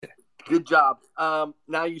Good job.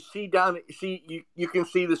 Now you you can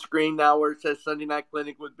see the screen now where it says Sunday Night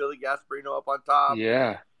Clinic with Billy Gasparino up on top.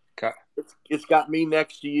 Yeah. Got, It's got me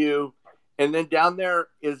next to you, and then down there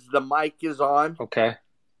is the mic is on, okay.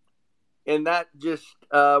 and that just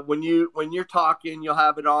when you're talking, you'll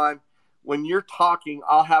have it on. When you're talking,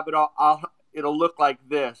 I'll have it all. It'll look like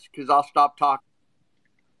this because I'll stop talking.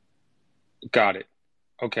 Got it.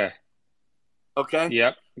 Okay. Okay.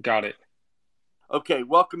 Yep. Got it. Okay.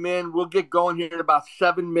 Welcome in. We'll get going here in about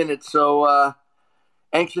 7 minutes. So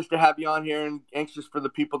anxious to have you on here and anxious for the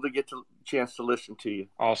people to get to chance to listen to you.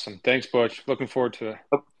 Awesome. Thanks, Butch. Looking forward to it.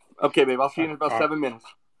 Okay, babe. I'll see you in about All right. 7 minutes.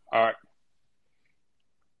 All right.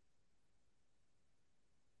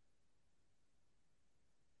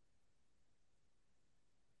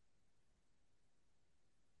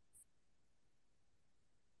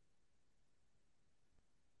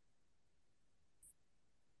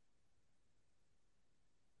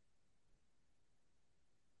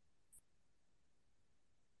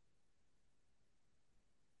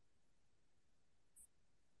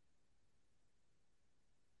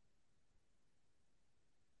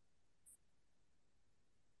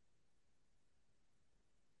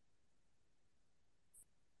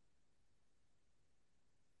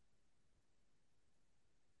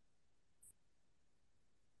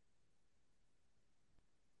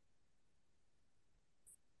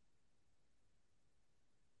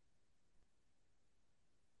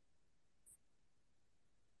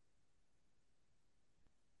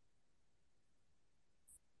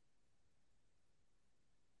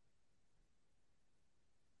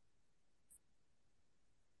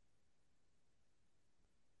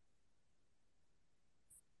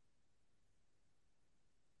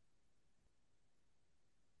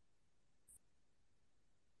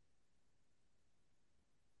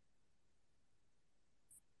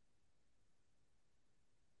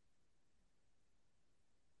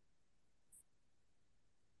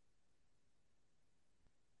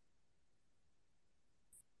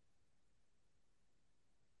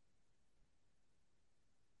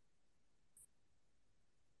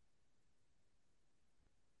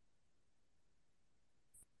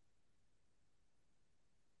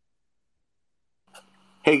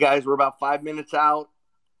 Hey guys, we're about 5 minutes out.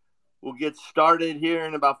 We'll get started here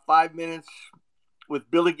in about 5 minutes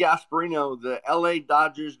with Billy Gasparino, the LA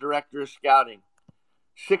Dodgers Director of Scouting.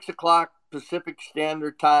 6 o'clock Pacific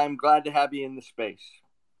Standard Time. Glad to have you in the space.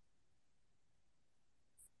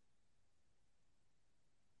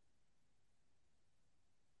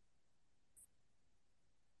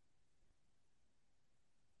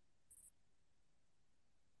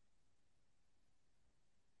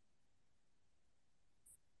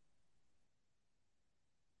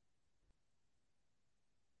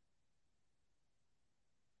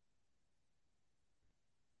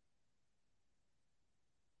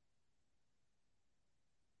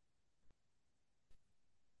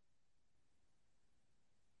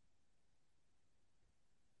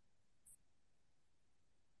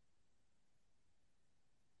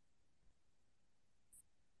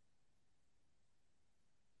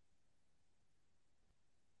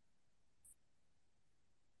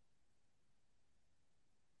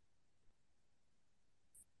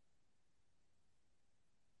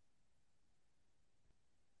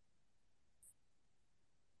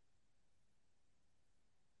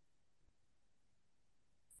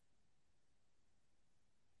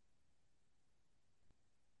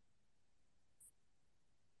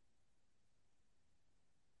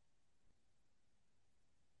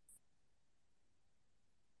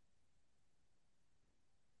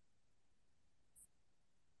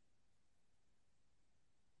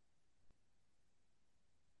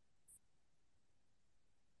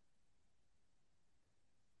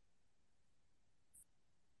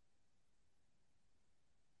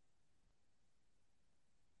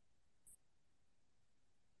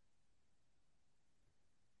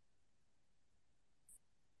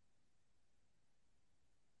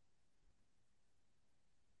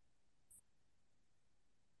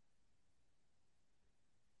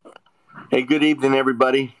 Hey, good evening,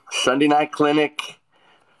 everybody. Sunday Night Clinic,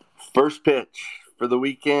 first pitch for the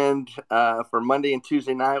weekend for Monday and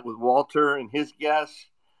Tuesday night with Walter and his guests,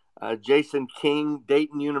 Jason King,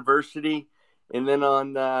 Dayton University. And then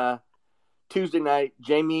on Tuesday night,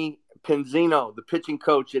 Jamie Penzino, the pitching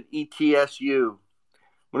coach at ETSU. I'm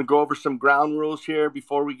going to go over some ground rules here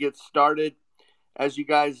before we get started. As you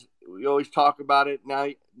guys, we always talk about it. Now,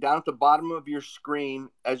 down at the bottom of your screen,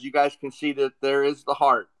 as you guys can see, that there is the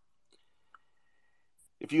heart.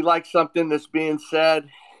 If you like something that's being said,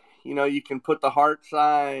 you can put the heart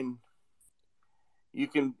sign. You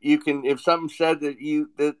can if something said that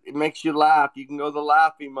it makes you laugh, you can go the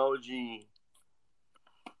laugh emoji.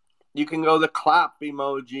 You can go the clap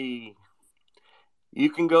emoji. You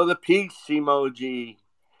can go the peace emoji.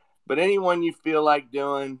 But anyone you feel like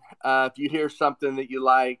doing, if you hear something that you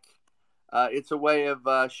like, it's a way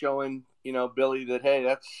of showing Billy that, hey,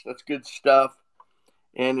 that's good stuff,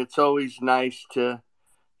 and it's always nice to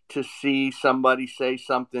see somebody say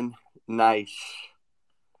something nice.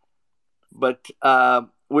 But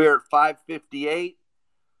we're at 5:58.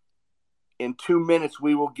 In 2 minutes,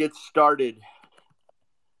 we will get started.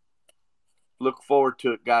 Look forward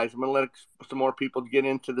to it, guys. I'm going to let some more people get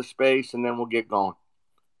into the space, and then we'll get going.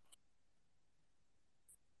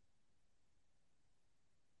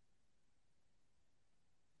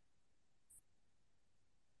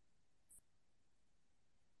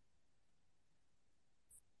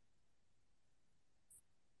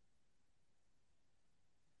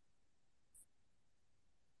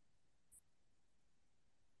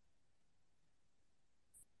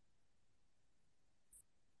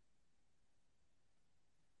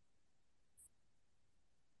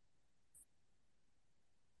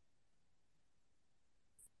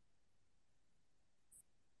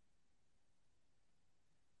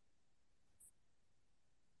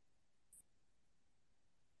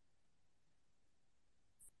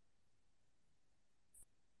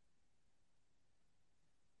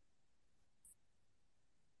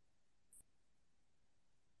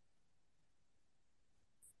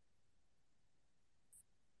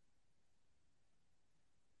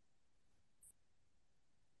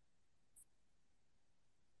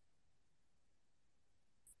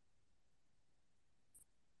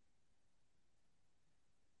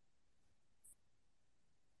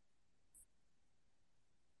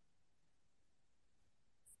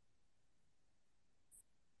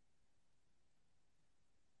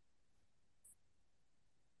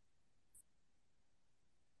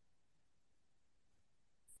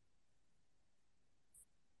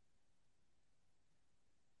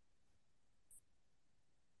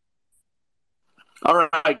 All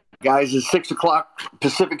right, guys, it's 6 o'clock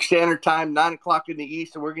Pacific Standard Time, 9 o'clock in the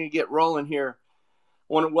East, and we're going to get rolling here.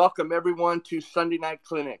 I want to welcome everyone to Sunday Night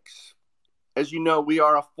Clinics. As you know, we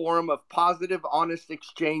are a forum of positive, honest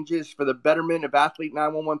exchanges for the betterment of Athlete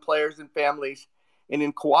 911 players and families. And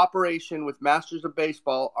in cooperation with Masters of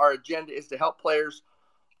Baseball, our agenda is to help players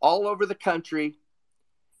all over the country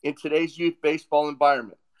in today's youth baseball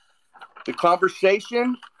environment. The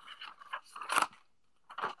conversation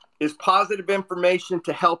is positive information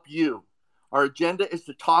to help you. Our agenda is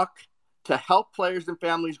to talk to help players and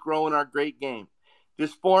families grow in our great game.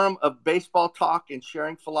 This forum of baseball talk and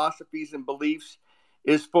sharing philosophies and beliefs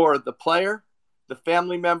is for the player, the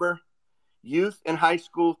family member, youth and high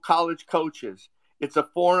school, college coaches. It's a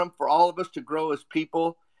forum for all of us to grow as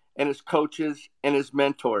people and as coaches and as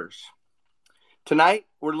mentors. Tonight,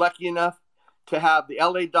 we're lucky enough to have the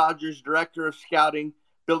LA Dodgers Director of Scouting,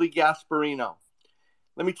 Billy Gasparino.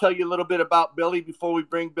 Let me tell you a little bit about Billy before we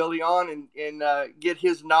bring Billy on and get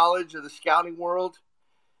his knowledge of the scouting world.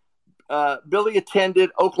 Billy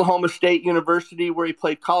attended Oklahoma State University, where he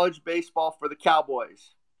played college baseball for the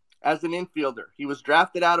Cowboys as an infielder. He was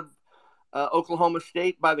drafted out of Oklahoma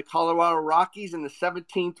State by the Colorado Rockies in the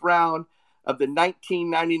 17th round of the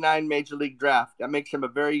 1999 Major League Draft. That makes him a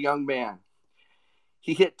very young man.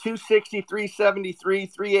 He hit 260, 373,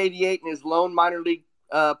 388 in his lone minor league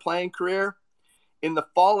playing career. In the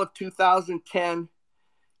fall of 2010,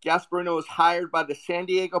 Gasparino was hired by the San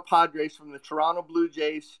Diego Padres from the Toronto Blue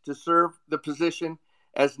Jays to serve the position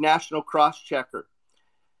as national cross-checker.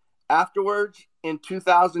 Afterwards, in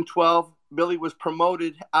 2012, Billy was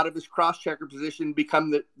promoted out of his cross-checker position to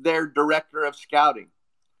become their director of scouting.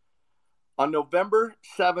 On November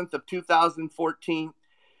 7th of 2014,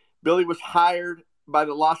 Billy was hired by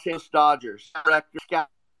the Los Angeles Dodgers, director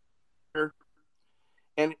scouter,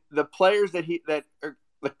 and the players the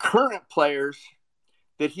current players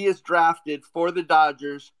that he has drafted for the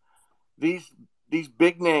Dodgers, these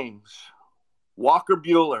big names: Walker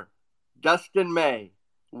Buehler, Dustin May,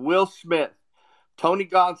 Will Smith, Tony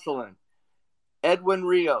Gonsolin, Edwin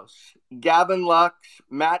Rios, Gavin Lux,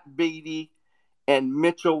 Matt Beatty, and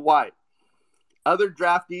Mitchell White. Other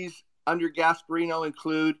draftees under Gasparino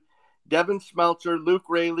include Devin Smeltzer, Luke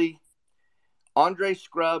Raley, Andre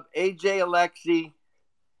Scrub, AJ Alexi,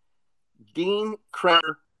 Dean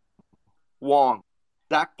Kramer, Wong,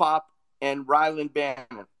 Zach Pop, and Rylan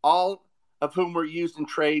Bannon, all of whom were used in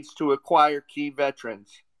trades to acquire key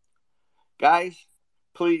veterans. Guys,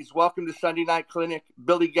 please welcome to Sunday Night Clinic,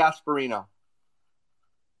 Billy Gasparino.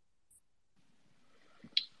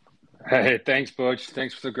 Hey, thanks, Butch.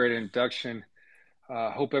 Thanks for the great introduction.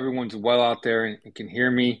 Hope everyone's well out there and can hear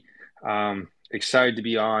me. Excited to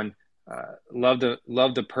be on. Love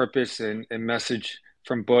the purpose and message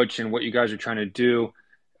from Butch and what you guys are trying to do.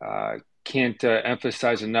 Can't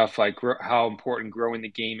emphasize enough how important growing the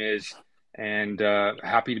game is, and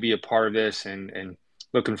happy to be a part of this and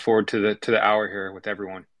looking forward to the hour here with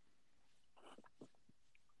everyone.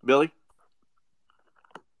 Billy,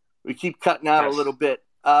 we keep cutting out a Yes. little bit.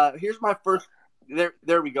 Here's my first.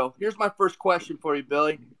 There we go. Here's my first question for you,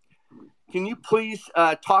 Billy. Can you please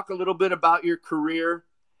talk a little bit about your career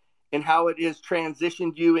and how it has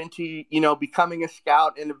transitioned you into, becoming a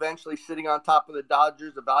scout and eventually sitting on top of the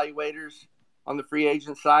Dodgers evaluators on the free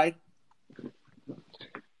agent side?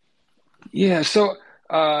 Yeah, so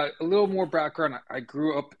a little more background. I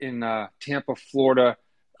grew up in Tampa, Florida.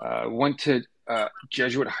 Went to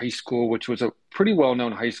Jesuit High School, which was a pretty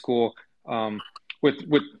well-known high school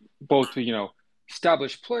with both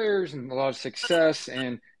established players and a lot of success.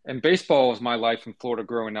 And baseball was my life in Florida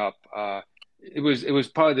growing up. It was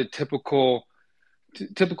probably the typical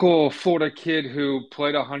Florida kid who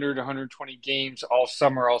played 100, 120 games all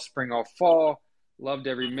summer, all spring, all fall. Loved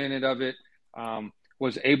every minute of it.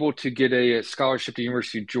 Was able to get a scholarship to the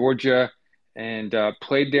University of Georgia and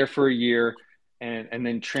played there for a year and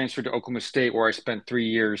then transferred to Oklahoma State where I spent 3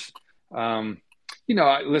 years.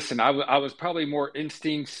 Listen, I was probably more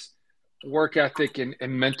instincts, work ethic,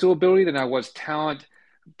 and mental ability than I was talent,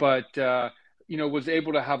 but was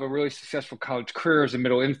able to have a really successful college career as a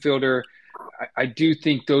middle infielder. I do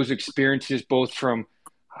think those experiences, both from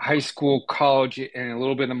high school, college, and a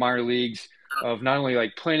little bit in the minor leagues, of not only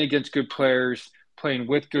like playing against good players, playing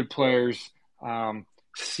with good players,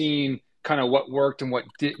 seeing kind of what worked and what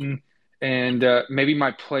didn't, and maybe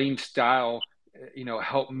my playing style,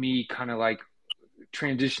 helped me kind of like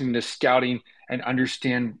transition to scouting and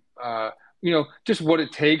understand, just what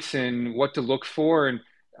it takes and what to look for, and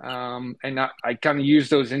I kind of use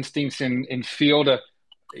those instincts in field to,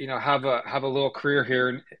 have a little career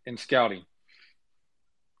here in scouting.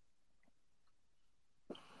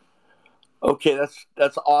 Okay,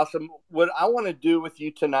 that's awesome. What I want to do with you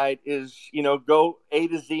tonight is, go A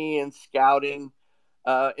to Z in scouting.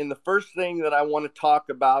 And the first thing that I want to talk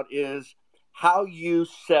about is how you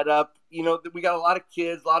set up. We got a lot of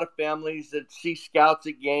kids, a lot of families that see scouts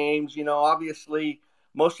at games. Obviously,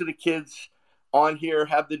 most of the kids on here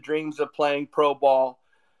have the dreams of playing pro ball.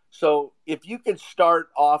 So if you could start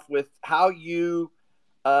off with how you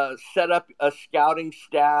set up a scouting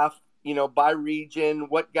staff, by region,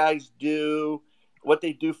 what guys do, what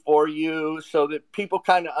they do for you, so that people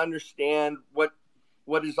kind of understand what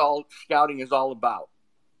is all scouting is all about.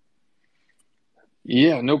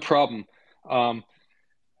 Yeah, no problem. Um,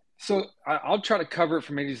 So I'll try to cover it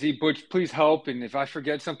from A to Z. Butch, please help. And if I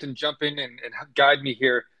forget something, jump in and guide me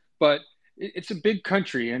here. But it's a big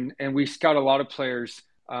country, and we scout a lot of players.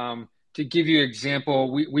 To give you an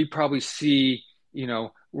example, we probably see,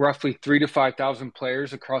 roughly 3 to 5 thousand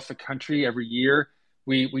players across the country every year.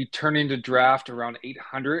 We turn into draft around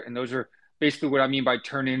 800, and those are basically what I mean by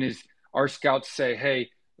turn in is our scouts say,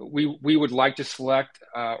 hey, we would like to select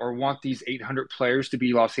or want these 800 players to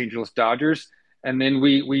be Los Angeles Dodgers, and then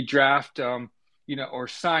we draft or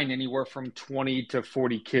sign anywhere from 20 to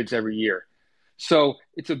 40 kids every year. So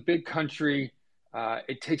it's a big country.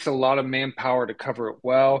 It takes a lot of manpower to cover it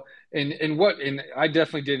well. And I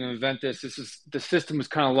definitely didn't invent this. The system was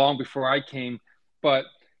kind of long before I came, but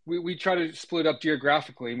we try to split up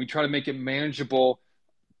geographically and we try to make it manageable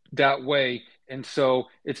that way. And so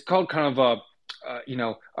it's called kind of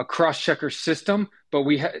a cross checker system. But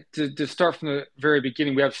we had to start from the very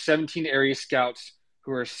beginning. We have 17 area scouts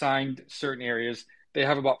who are assigned certain areas. They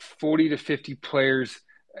have about 40 to 50 players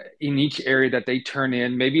in each area that they turn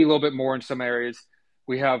in, maybe a little bit more in some areas.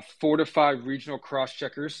 We have 4 to 5 regional cross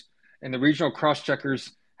checkers, and the regional cross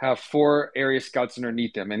checkers have 4 area scouts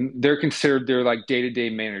underneath them, and they're considered their like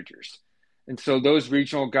day-to-day managers. And so those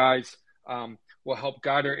regional guys will help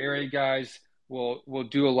guide our area guys. Will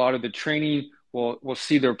do a lot of the training. We'll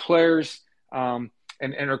see their players, and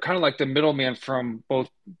are kind of like the middleman from both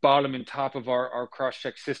bottom and top of our cross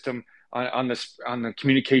check system on the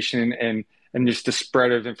communication and just the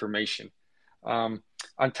spread of information. On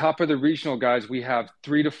top of the regional guys, we have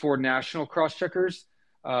 3 to 4 national cross checkers,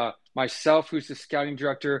 myself, who's the scouting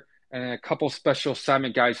director, and a couple special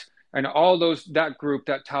assignment guys. And all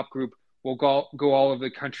that top group, will go all over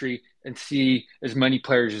the country and see as many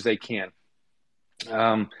players as they can.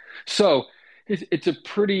 So it's a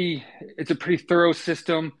pretty thorough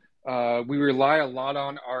system. We rely a lot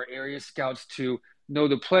on our area scouts to know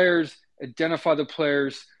the players, identify the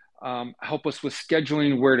players, help us with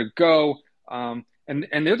scheduling where to go,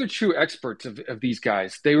 and they're the true experts of these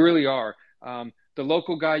guys. They really are. The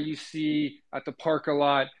local guy you see at the park a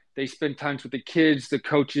lot, they spend times with the kids, the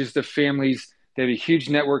coaches, the families. They have a huge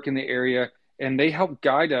network in the area, and they help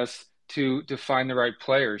guide us to find the right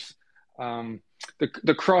players. Um,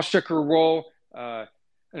 the cross checker role,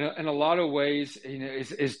 in a lot of ways,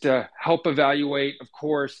 is to help evaluate, of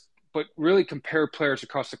course, but really compare players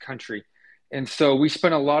across the country. And so we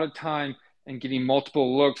spend a lot of time in getting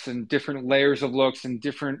multiple looks and different layers of looks and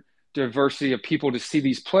different diversity of people to see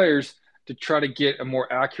these players to try to get a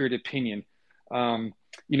more accurate opinion. Um,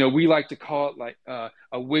 we like to call it like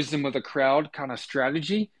a wisdom of the crowd kind of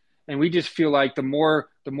strategy, and we just feel like the more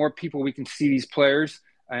people we can see these players,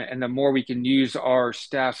 and the more we can use our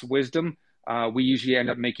staff's wisdom, we usually end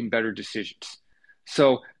up making better decisions.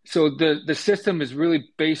 So the system is really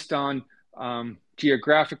based on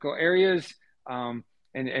geographical areas, and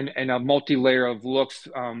a multi-layer of looks,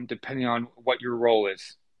 depending on what your role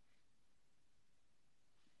is.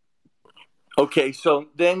 So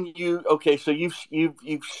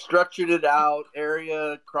you've structured it out,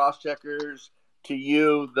 area cross checkers to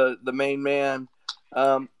you, the main man.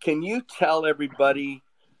 Can you tell everybody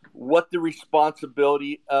what the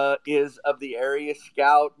responsibility is of the area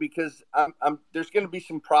scout? Because there's going to be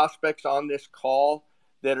some prospects on this call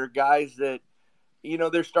that are guys that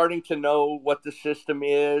they're starting to know what the system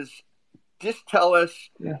is. Just tell us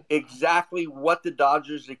Yeah. exactly what the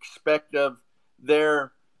Dodgers expect of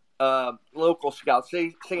their local scouts.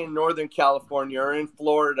 Say in Northern California or in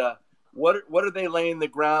Florida. What are they laying the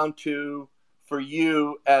ground to for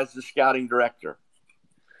you as the scouting director?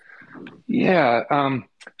 Yeah.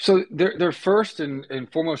 So their first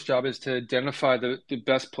and foremost job is to identify the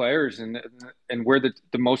best players and where the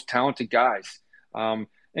most talented guys.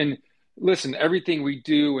 And listen, everything we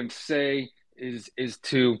do and say is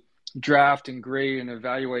to draft and grade and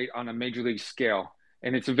evaluate on a major league scale.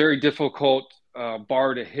 And it's a very difficult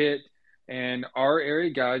bar to hit. And our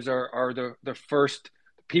area guys are the first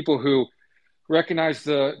people who recognize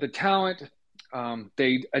the talent.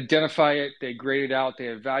 They identify it, they grade it out, they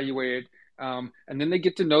evaluate it, and then they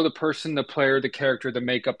get to know the person, the player, the character, the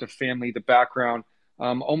makeup, the family, the background,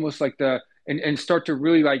 almost like and start to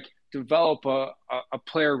really like develop a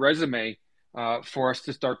player resume for us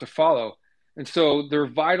to start to follow. And so they're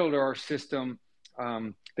vital to our system.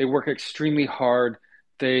 They work extremely hard.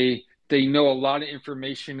 They know a lot of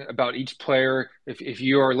information about each player. If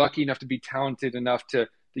you are lucky enough to be talented enough to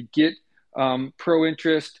get pro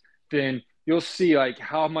interest, then you'll see like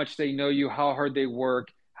how much they know you, how hard they work,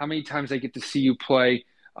 how many times they get to see you play.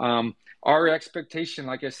 Our expectation,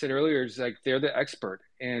 like I said earlier, is like they're the expert,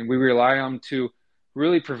 and we rely on them to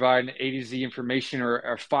really provide an A to Z information or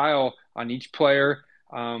a file on each player,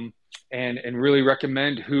 and really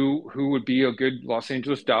recommend who would be a good Los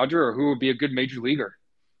Angeles Dodger or who would be a good major leaguer.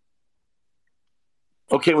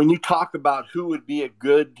 Okay, when you talk about who would be a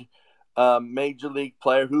good major league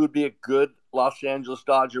player, who would be a good Los Angeles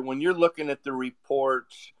Dodger, when you're looking at the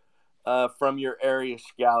reports from your area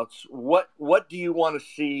scouts, what do you want to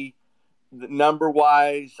see number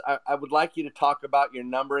wise? I would like you to talk about your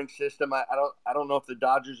numbering system. I don't know if the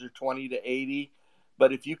Dodgers are 20 to 80,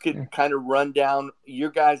 but if you could kind of run down your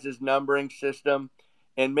guys' numbering system,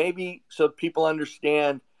 and maybe so people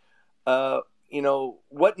understand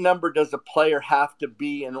what number does a player have to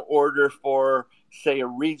be in order for, say, a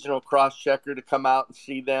regional cross checker to come out and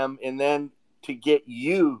see them, and then to get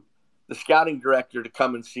you, the scouting director, to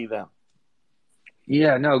come and see them?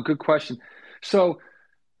 Yeah, no, good question. So,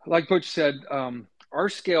 like Butch said, our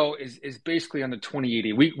scale is basically on the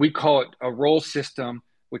 2080. We call it a roll system,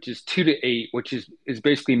 which is 2 to 8, which is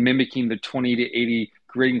basically mimicking the 20 to 80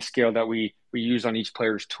 grading scale that we use on each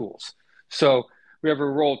player's tools. So we have a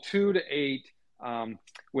roll 2 to 8,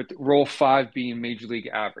 with roll 5 being major league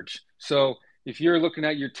average. So if you're looking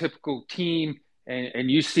at your typical team and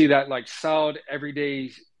you see that like solid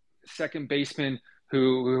everyday second baseman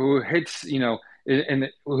who hits, and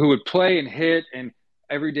who would play and hit and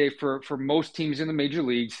every day for most teams in the major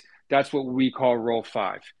leagues, that's what we call roll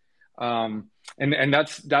 5. And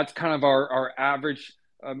that's kind of our average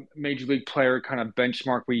major league player kind of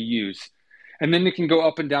benchmark we use. And then it can go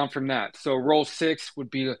up and down from that. So roll 6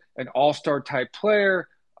 would be an all-star type player,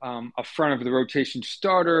 a front of the rotation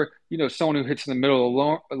starter, someone who hits in the middle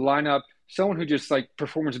of the lineup, someone who just like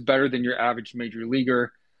performs better than your average major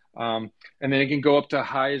leaguer. And then it can go up to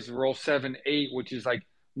high as roll 7, 8, which is like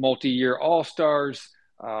multi-year all-stars,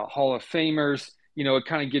 Hall of Famers. It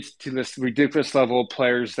kind of gets to this ridiculous level of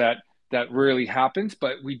players that rarely happens,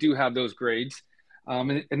 but we do have those grades.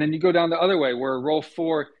 And then you go down the other way where roll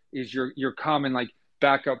 4 is your common like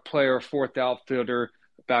backup player, fourth outfielder,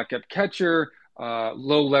 backup catcher,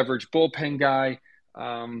 low leverage bullpen guy,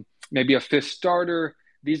 maybe a fifth starter.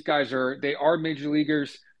 These guys they are major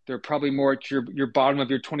leaguers. They're probably more at your bottom of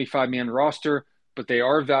your 25-man roster, but they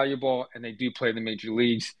are valuable and they do play in the major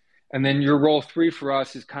leagues. And then your role three for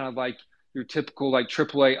us is kind of like your typical like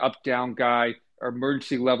AAA up down guy or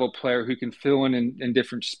emergency level player who can fill in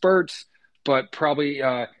different spurts, but probably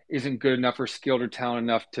isn't good enough or skilled or talented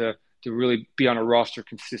enough to really be on a roster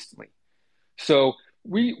consistently. So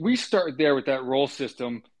we start there with that role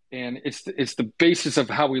system, and it's the basis of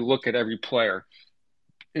how we look at every player.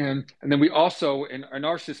 And then we also in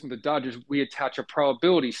our system, the Dodgers, we attach a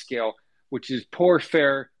probability scale, which is poor,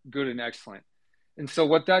 fair, good, and excellent. And so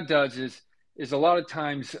what that does is a lot of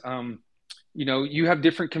times, you have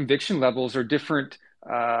different conviction levels or different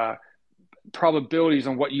uh, probabilities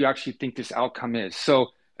on what you actually think this outcome is. So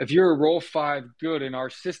if you're a role five good in our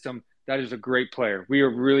system, that is a great player. We are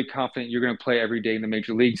really confident you're going to play every day in the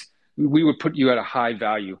major leagues. We would put you at a high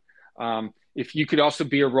value. If you could also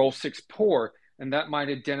be a role six poor, and that might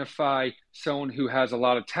identify someone who has a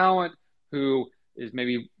lot of talent, who is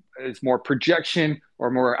maybe is more projection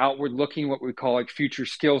or more outward looking, what we call like future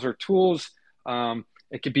skills or tools.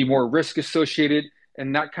 It could be more risk associated,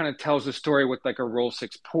 and that kind of tells the story with like a role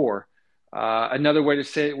six poor. Another way to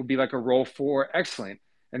say it would be like a role four excellent.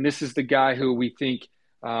 And this is the guy who we think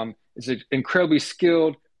is incredibly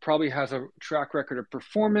skilled, probably has a track record of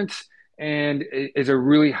performance, and is a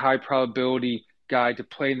really high probability guy to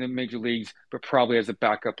play in the major leagues, but probably as a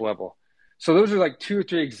backup level. So those are like two or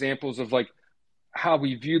three examples of like how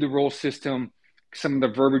we view the role system, some of the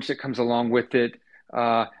verbiage that comes along with it,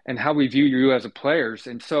 and how we view you as a players.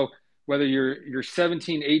 And so whether you're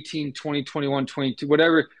 17, 18, 20, 21, 22,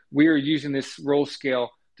 whatever, we are using this role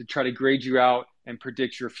scale to try to grade you out and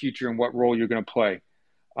predict your future and what role you're going to play.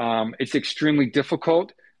 It's extremely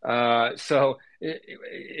difficult. And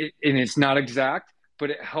it's not exact, but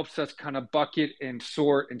it helps us kind of bucket and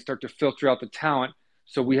sort and start to filter out the talent.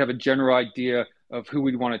 So we have a general idea of who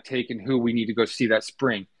we want to take and who we need to go see that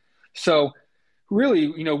spring. So really,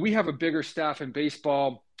 we have a bigger staff in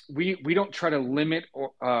baseball. We don't try to limit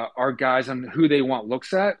our guys on who they want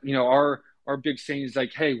looks at. Our big saying is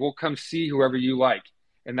like, hey, we'll come see whoever you like.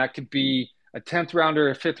 And that could be a 10th rounder,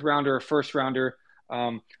 a fifth rounder, a first rounder.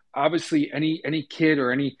 Obviously any kid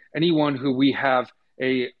or anyone who we have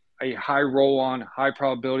a high roll on, high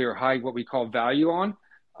probability or high what we call value on,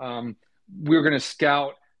 we're going to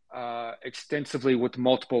scout extensively with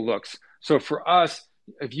multiple looks. So for us,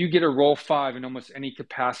 if you get a roll five in almost any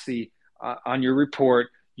capacity on your report,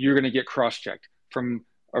 you're going to get cross-checked from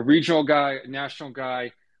a regional guy, a national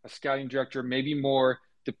guy, a scouting director, maybe more,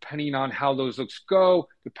 depending on how those looks go,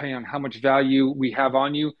 depending on how much value we have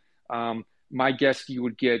on you. My guess, you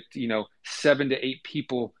would get, 7 to 8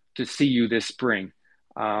 people to see you this spring.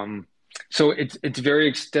 So it's very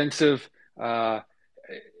extensive.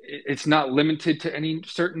 It's not limited to any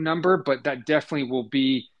certain number, but that definitely will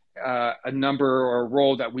be a number or a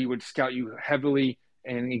role that we would scout you heavily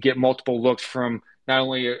and get multiple looks from not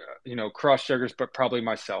only cross checkers, but probably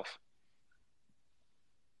myself.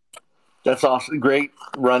 That's awesome. Great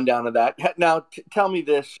rundown of that. Now, tell me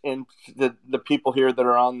this, and the people here that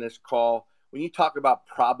are on this call, when you talk about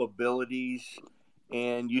probabilities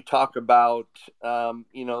and you talk about,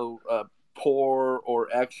 poor or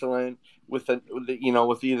excellent with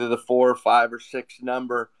either the 4 or 5 or 6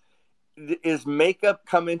 number, is makeup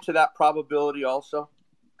come into that probability also?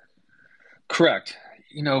 Correct.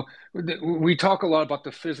 We talk a lot about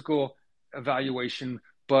the physical evaluation,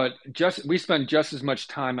 but we spend just as much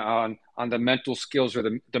time on the mental skills or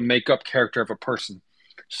the makeup character of a person.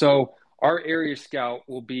 So our area scout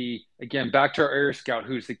will be, again, back to our area scout,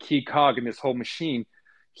 who's the key cog in this whole machine.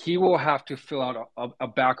 He will have to fill out a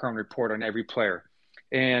background report on every player.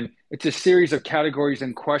 And it's a series of categories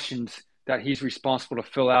and questions that he's responsible to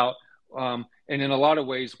fill out. And in a lot of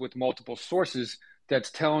ways with multiple sources,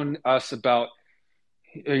 that's telling us about,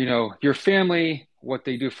 your family, what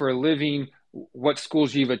they do for a living, what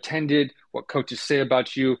schools you've attended, what coaches say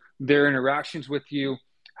about you, their interactions with you,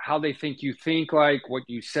 how they think you think, like what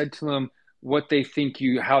you said to them, what they think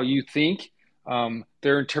how you think,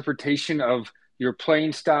 their interpretation of your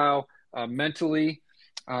playing style, mentally.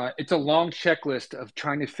 It's a long checklist of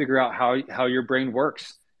trying to figure out how your brain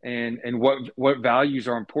works and what values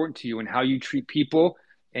are important to you and how you treat people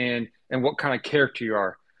and what kind of character you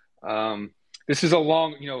are. This is a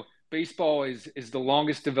long, baseball is the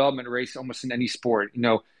longest development race almost in any sport.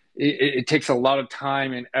 It takes a lot of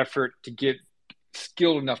time and effort to get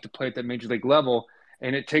skilled enough to play at that major league level.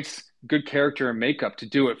 And it takes good character and makeup to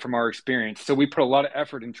do it from our experience. So we put a lot of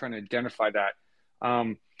effort in trying to identify that.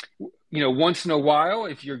 Once in a while,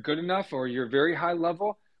 if you're good enough or you're very high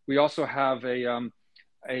level, we also have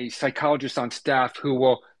a psychologist on staff who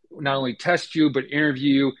will not only test you but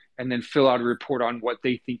interview you and then fill out a report on what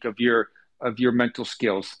they think of your mental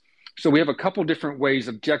skills. So we have a couple different ways,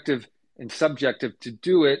 objective and subjective, to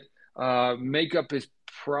do it. Makeup is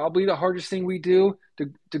probably the hardest thing we do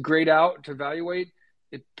to grade out, to evaluate.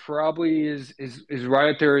 It probably is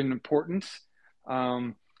right up there in importance.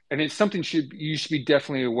 And it's something you should be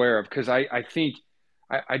definitely aware of, because I think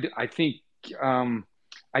I think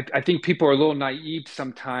I think people are a little naive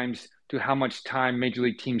sometimes to how much time major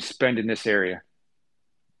league teams spend in this area.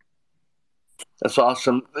 That's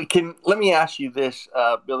awesome. Can let me ask you this,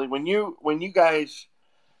 Billy? When you guys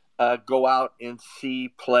go out and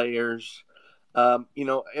see players,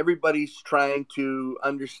 everybody's trying to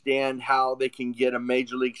understand how they can get a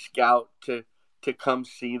major league scout to come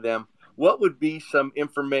see them. What would be some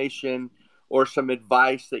information or some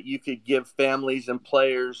advice that you could give families and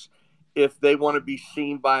players if they want to be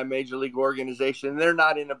seen by a major league organization? They're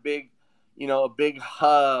not in a big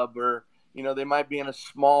hub, or they might be in a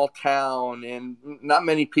small town and not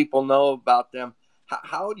many people know about them.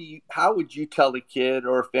 How would you tell a kid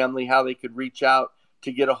or a family how they could reach out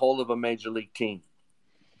to get a hold of a major league team?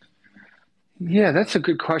 Yeah, that's a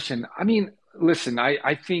good question. I mean, listen,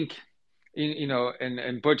 I think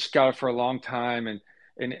and Butch scouted for a long time, and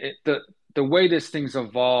the way this thing's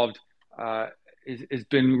evolved uh, has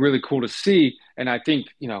been really cool to see. And I think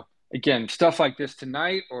again, stuff like this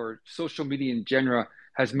tonight or social media in general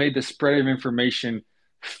has made the spread of information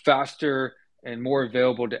faster and more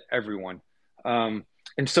available to everyone. And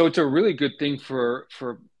so it's a really good thing for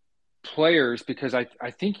players, because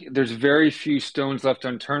I think there's very few stones left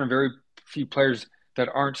unturned and very few players that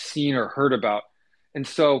aren't seen or heard about. And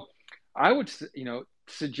so I would,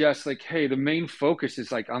 suggest, like, hey, the main focus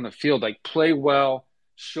is like on the field, like play well,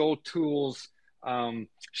 show tools,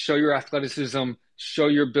 show your athleticism, show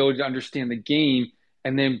your ability to understand the game.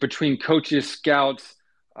 And then between coaches, scouts,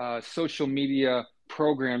 social media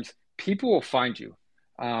programs, people will find you.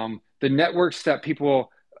 The networks that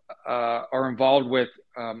people are involved with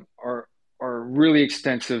are really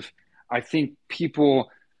extensive. I think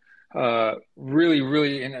people really,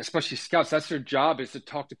 really, and especially scouts, that's their job, is to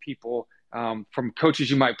talk to people, from coaches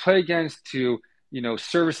you might play against to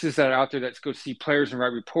services that are out there that go see players and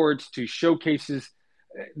write reports to showcases.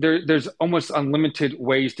 There's almost unlimited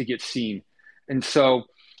ways to get seen, and so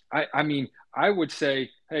I mean I would say,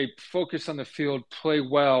 hey, focus on the field, play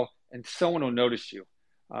well, and someone will notice you.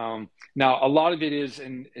 Now, a lot of it is,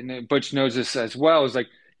 and Butch knows this as well, is like,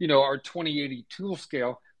 our 2080 tool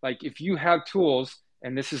scale. Like, if you have tools,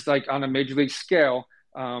 and this is like on a major league scale,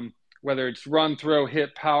 whether it's run, throw,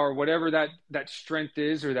 hit, power, whatever that strength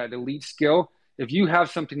is or that elite skill, if you have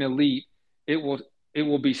something elite, it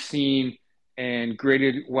will be seen and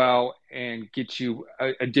graded well and get you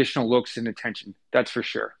additional looks and attention. That's for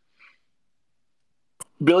sure.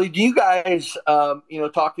 Billy, do you guys,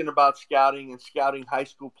 talking about scouting and scouting high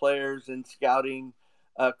school players and scouting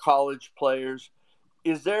college players,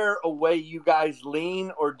 is there a way you guys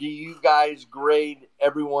lean, or do you guys grade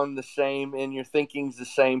everyone the same and your thinking's the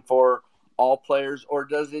same for all players, or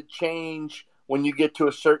does it change when you get to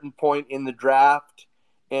a certain point in the draft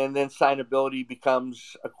and then signability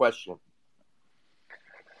becomes a question?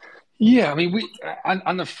 Yeah, I mean, we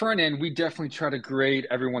on the front end, we definitely try to grade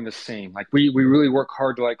everyone the same. Like, we really work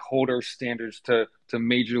hard to like hold our standards to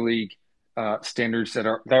major league standards that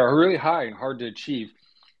are really high and hard to achieve.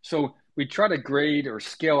 So we try to grade or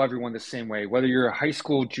scale everyone the same way, whether you're a high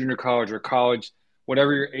school, junior college, or college,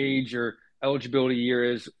 whatever your age or eligibility year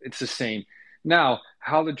is, it's the same. Now,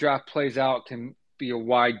 how the draft plays out can be a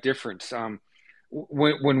wide difference.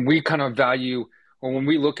 When we kind of value, or when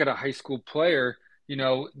we look at a high school player,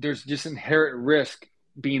 there's just inherent risk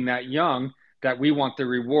being that young, that we want the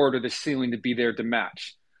reward or the ceiling to be there to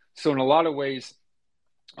match. So in a lot of ways,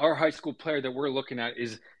 our high school player that we're looking at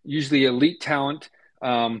is usually elite talent,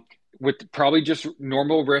 with probably just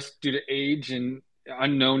normal risk due to age and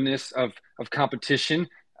unknownness of competition.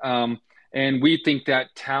 And we think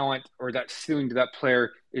that talent or that ceiling to that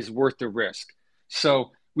player is worth the risk.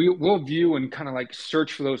 So will view and kind of like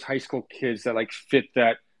search for those high school kids that like fit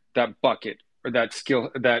that bucket or that skill,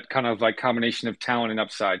 that kind of like combination of talent and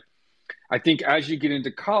upside. I think as you get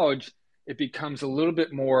into college, it becomes a little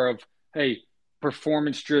bit more of, hey,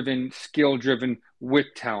 performance driven, skill driven with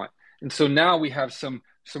talent. And so now we have some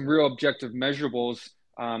real objective measurables,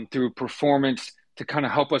 through performance, to kind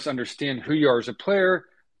of help us understand who you are as a player,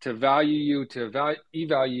 to value you, to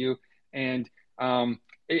evaluate you, and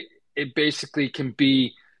it basically can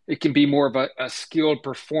be more of a skilled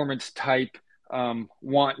performance type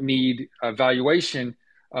want need evaluation,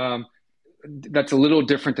 that's a little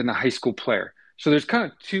different than the high school player. So there's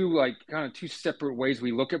kind of two separate ways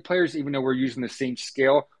we look at players, even though we're using the same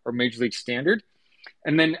scale or major league standard.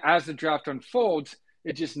 And then as the draft unfolds,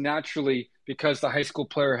 it just naturally, because the high school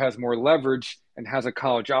player has more leverage and has a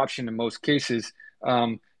college option in most cases,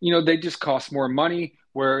 they just cost more money,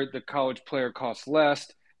 where the college player costs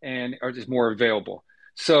less and are just more available.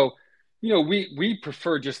 So, we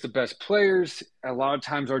prefer just the best players. A lot of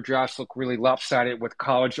times our drafts look really lopsided with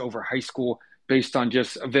college over high school based on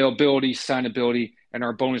just availability, signability, and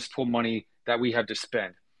our bonus pool money that we have to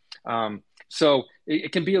spend. So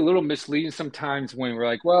it can be a little misleading sometimes when we're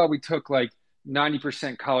like, well, we took like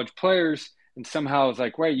 90% college players, and somehow it's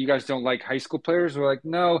like, wait, you guys don't like high school players? We're like,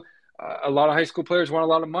 no, a lot of high school players want a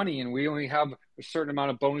lot of money, and we only have a certain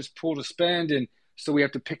amount of bonus pool to spend. And so we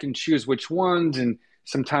have to pick and choose which ones. And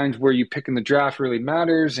sometimes where you pick in the draft really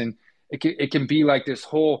matters. And it can be like this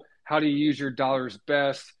whole, how do you use your dollars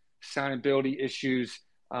best, signability issues.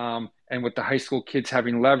 And with the high school kids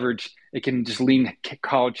having leverage, it can just lean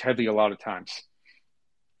college heavy a lot of times.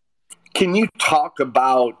 Can you talk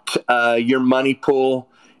about your money pool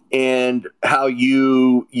and how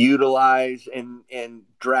you utilize and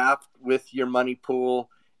draft with your money pool?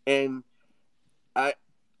 And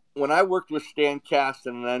when I worked with Stan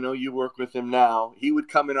Caston, and I know you work with him now, he would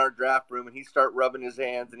come in our draft room and he'd start rubbing his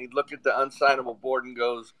hands and he'd look at the unsignable board and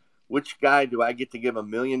goes, which guy do I get to give $1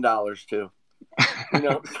 million to?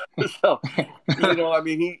 So, I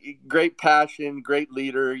mean, he great passion, great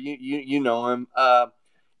leader. You know him.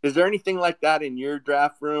 Is there anything like that in your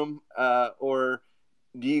draft room, or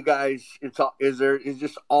do you guys? Is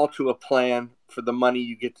just all to a plan for the money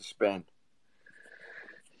you get to spend?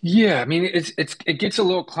 Yeah, I mean, it gets a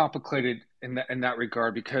little complicated in that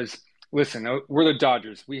regard because listen, we're the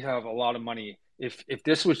Dodgers. We have a lot of money. If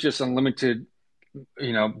this was just unlimited,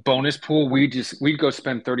 bonus pool, we'd go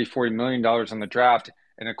spend 30, $40 million on the draft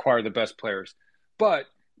and acquire the best players. But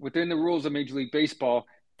within the rules of Major League Baseball,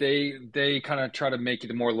 they kind of try to make it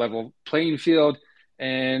a more level playing field,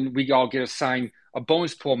 and we all get assigned a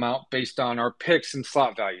bonus pool amount based on our picks and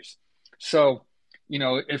slot values. So,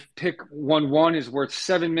 if pick 1-1 is worth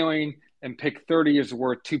 7 million and pick 30 is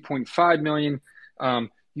worth 2.5 million,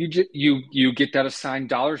 you get that assigned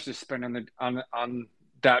dollars to spend on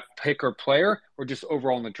that pick or player, or just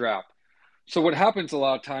overall in the draft. So what happens a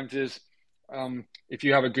lot of times is, if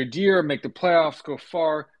you have a good year, make the playoffs, go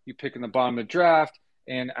far, you pick in the bottom of the draft,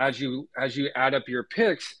 and as you add up your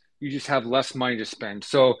picks, you just have less money to spend.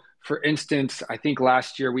 So for instance, I think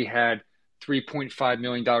last year we had $3.5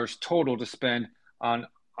 million total to spend on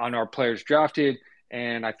our players drafted,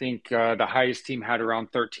 and I think the highest team had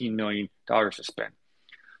around $13 million to spend.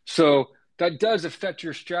 So that does affect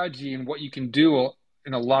your strategy and what you can do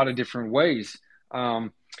in a lot of different ways.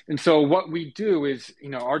 And so what we do is,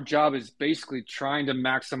 our job is basically trying to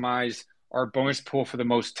maximize our bonus pool for the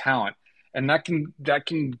most talent. And that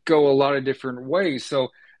can go a lot of different ways. So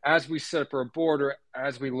as we set up our board, or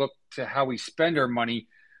as we look to how we spend our money,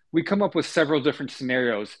 we come up with several different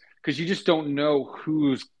scenarios because you just don't know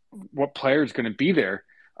what player is going to be there,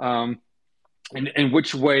 and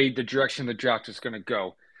which way the direction of the draft is going to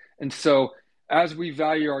go. And so as we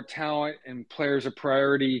value our talent and players a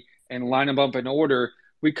priority and line them up in order,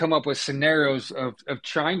 we come up with scenarios of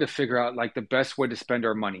trying to figure out like the best way to spend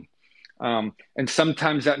our money. And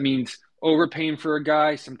sometimes that means overpaying for a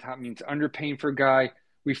guy. Sometimes it means underpaying for a guy.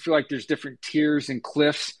 We feel like there's different tiers and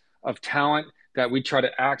cliffs of talent that we try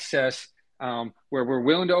to access, where we're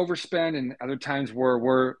willing to overspend, and other times where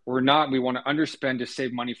we're not. We want to underspend to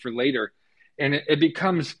save money for later. And it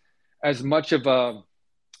becomes as much of a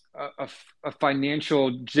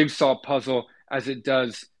financial jigsaw puzzle as it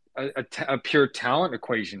does a pure talent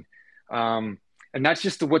equation. And that's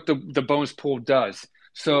just what the bonus pool does.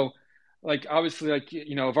 So, like, obviously, like,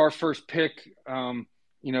 if our first pick,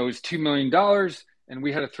 is $2 million and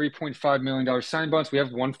we had a $3.5 million sign bonus, we have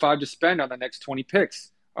 1.5 to spend on the next 20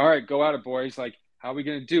 picks. All right, go at it, boys. Like, how are we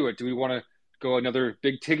going to do it? Do we want to go another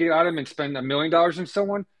big ticket item and spend $1 million on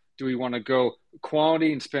someone? Do we want to go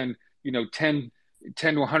quality and spend, 10 to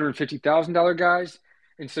 $150,000 guys?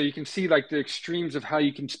 And so you can see like the extremes of how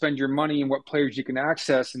you can spend your money and what players you can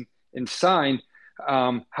access and sign,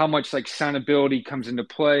 how much like signability comes into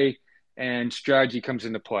play and strategy comes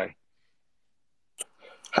into play.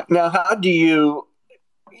 Now,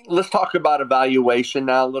 let's talk about evaluation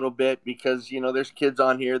now a little bit, because, there's kids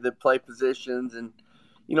on here that play positions, and,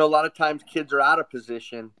 a lot of times kids are out of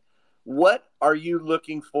position. What are you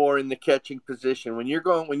looking for in the catching position when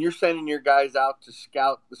you're sending your guys out to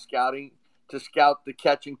scout the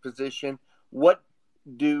catching position? What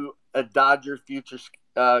do a Dodger future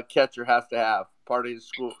catcher has to have part of his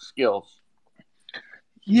school skills?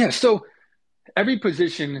 Yeah, so every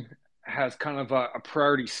position has kind of a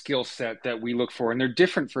priority skill set that we look for, and they're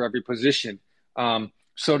different for every position.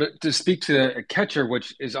 So to speak to a catcher,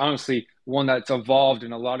 which is honestly one that's evolved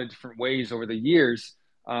in a lot of different ways over the years,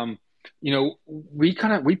 um, we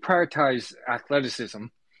prioritize athleticism,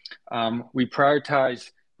 we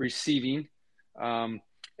prioritize receiving, um,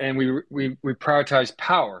 and we prioritize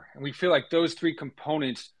power, and we feel like those three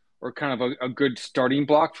components are kind of a good starting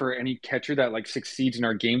block for any catcher that like succeeds in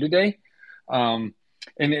our game today. Um,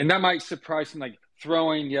 and that might surprise some, like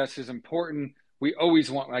throwing, yes, is important. We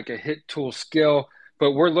always want like a hit tool skill,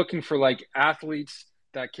 but we're looking for like athletes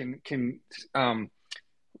that can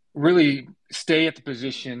really stay at the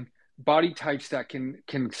position, body types that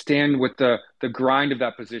can stand with the grind of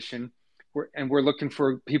that position. We're looking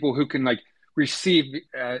for people who can like receive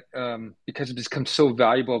because it becomes so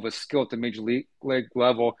valuable of a skill at the major league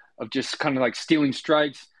level of just kind of like stealing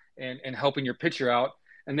strikes and helping your pitcher out.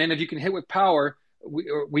 And then if you can hit with power,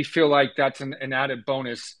 we feel like that's an added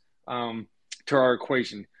bonus to our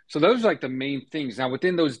equation. So those are like the main things. Now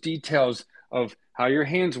within those details of how your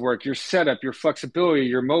hands work, your setup, your flexibility,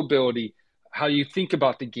 your mobility, how you think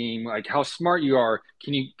about the game, like how smart you are.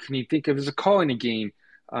 Can you think of as a call in a game?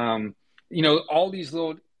 All these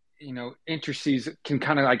little intricacies can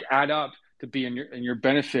kind of like add up to be in your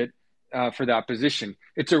benefit for that position.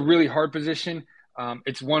 It's a really hard position.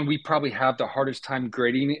 It's one we probably have the hardest time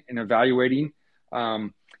grading and evaluating.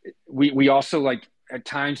 Um, we also like at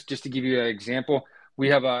times, just to give you an example, we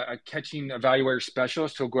have a catching evaluator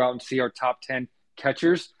specialist who'll go out and see our top 10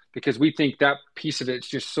 catchers because we think that piece of it is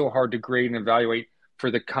just so hard to grade and evaluate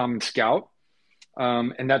for the common scout.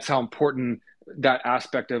 And that's how important that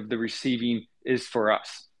aspect of the receiving is for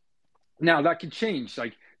us. Now, that could change.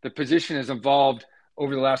 Like the position has evolved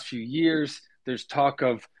over the last few years. There's talk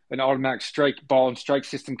of an automatic strike ball and strike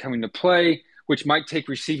system coming to play, which might take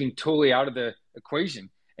receiving totally out of the equation.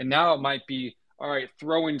 And now it might be, all right,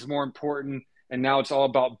 throwing's more important, and now it's all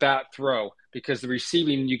about bat throw because the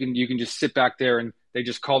receiving you can just sit back there and they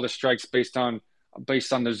just call the strikes based on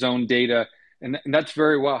the zone data, and that's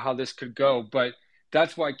very well how this could go. But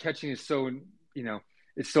that's why catching is so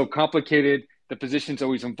it's so complicated. The position's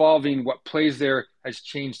always evolving. What plays there has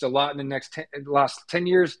changed a lot in the last 10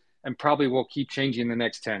 years and probably will keep changing in the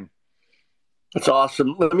next 10. That's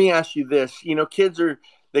awesome. Let me ask you this. Kids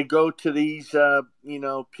they go to these,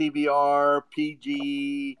 PBR,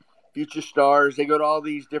 PG, Future Stars. They go to all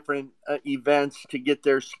these different events to get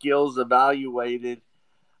their skills evaluated.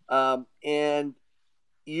 And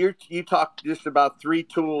you talked just about three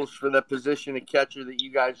tools for the position of catcher that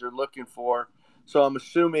you guys are looking for. So I'm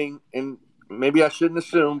assuming, and maybe I shouldn't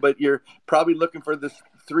assume, but you're probably looking for this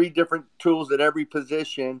three different tools at every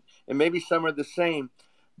position, and maybe some are the same.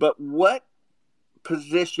 But what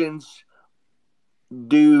positions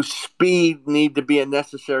do speed need to be a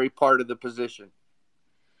necessary part of the position?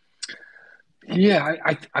 Yeah,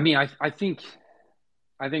 I think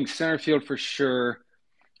center field for sure.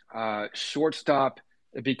 Shortstop,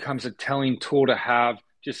 it becomes a telling tool to have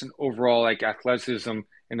just an overall like athleticism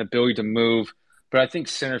and ability to move. But I think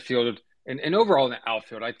center field and overall in the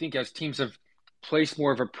outfield, I think as teams have placed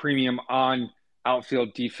more of a premium on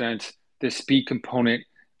outfield defense, the speed component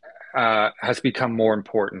has become more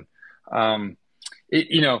important. Um,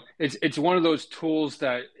 it's one of those tools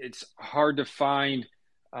that it's hard to find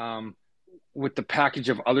um, with the package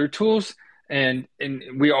of other tools, and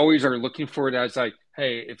we always are looking for it as like,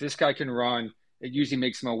 hey, if this guy can run, it usually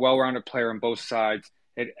makes him a well-rounded player on both sides.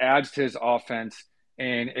 It adds to his offense,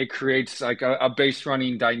 and it creates like a base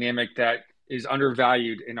running dynamic that is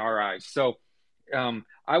undervalued in our eyes. So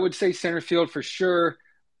I would say center field for sure.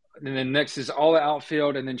 And then next is all the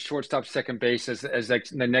outfield, and then shortstop, second base as like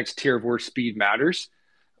the next tier of where speed matters.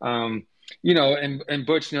 Um, and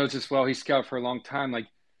Butch knows this well. He scouted for a long time. Like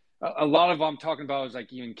a lot of what I'm talking about is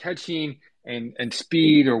like even catching and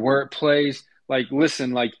speed or where it plays. Like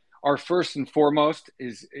listen, like our first and foremost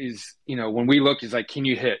is when we look is like, can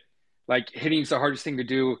you hit? Like hitting is the hardest thing to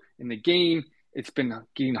do in the game. It's been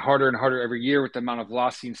getting harder and harder every year with the amount of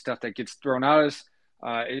velocity and stuff that gets thrown at us.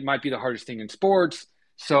 It might be the hardest thing in sports.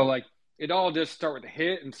 So like it all does start with a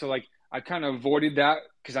hit, and so like I kind of avoided that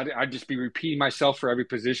because I'd just be repeating myself for every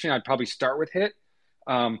position. I'd probably start with hit.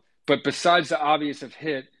 But besides the obvious of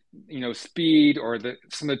hit, speed or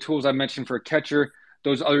some of the tools I mentioned for a catcher,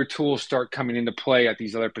 those other tools start coming into play at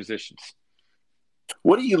these other positions.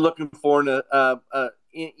 What are you looking for in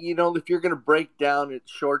if you're going to break down at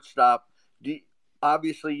shortstop?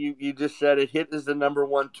 Obviously, you just said it. Hit is the number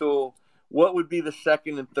one tool. what would be the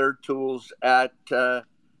second and third tools at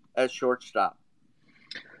shortstop?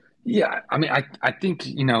 Yeah, I mean, I think,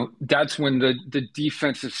 that's when the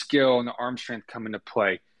defensive skill and the arm strength come into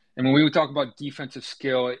play. And when we talk about defensive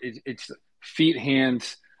skill, it's feet,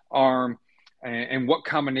 hands, arm, and what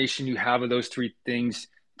combination you have of those three things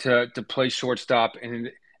to play shortstop.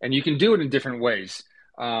 And you can do it in different ways.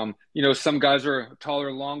 Some guys are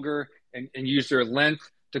taller, longer, and use their length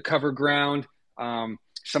to cover ground.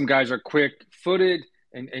 Some guys are quick-footed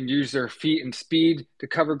and use their feet and speed to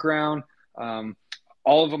cover ground.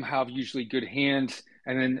 All of them have usually good hands,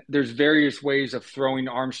 and then there's various ways of throwing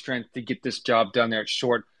arm strength to get this job done there at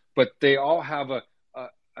short. But they all have a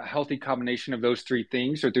healthy combination of those three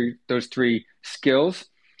things or those three skills,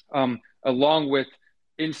 along with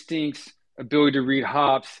instincts, ability to read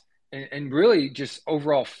hops, and really just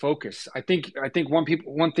overall focus. I think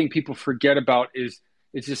one thing people forget about is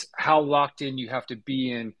just how locked in you have to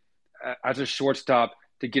be in as a shortstop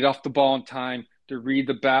to get off the ball in time, to read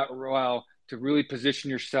the bat well, to really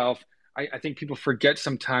position yourself. I think people forget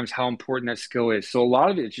sometimes how important that skill is. So a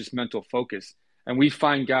lot of it is just mental focus. And we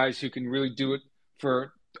find guys who can really do it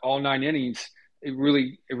for all 9 innings. It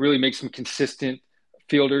really makes them consistent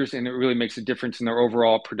fielders, and it really makes a difference in their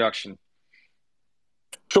overall production.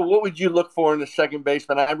 So what would you look for in the second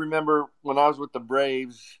baseman? I remember when I was with the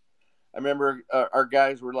Braves, I remember our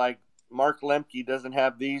guys were like, Mark Lemke doesn't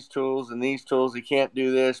have these tools and these tools. He can't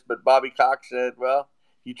do this. But Bobby Cox said, well,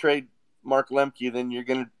 you trade Mark Lemke, then you're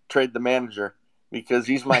going to trade the manager because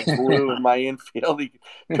he's my glue in my infield. He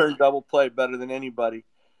can turn double play better than anybody.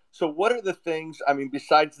 So what are the things, I mean,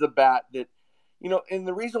 besides the bat that, and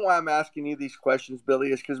the reason why I'm asking you these questions,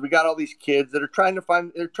 Billy, is because we got all these kids that are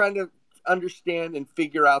they're trying to understand and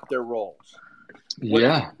figure out their roles.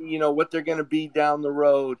 Yeah. What they're going to be down the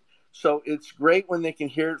road. So it's great when they can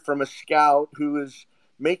hear it from a scout who is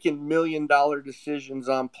making $1 million decisions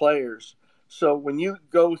on players. So when you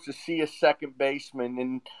go to see a second baseman,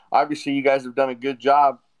 and obviously you guys have done a good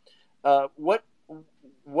job, what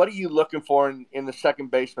are you looking for in the second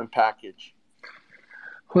baseman package?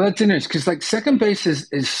 Well, that's interesting because like second base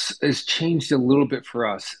is changed a little bit for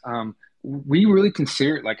us. We really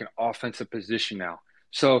consider it like an offensive position now.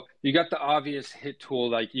 So you got the obvious hit tool,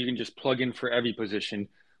 like you can just plug in for every position,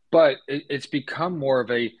 but it's become more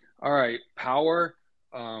of a all right power,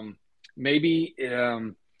 maybe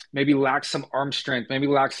maybe lack some arm strength, maybe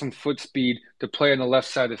lack some foot speed to play on the left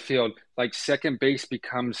side of the field. Like second base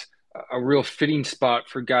becomes a real fitting spot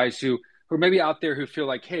for guys who are maybe out there who feel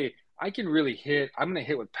like, hey, I can really hit. I'm going to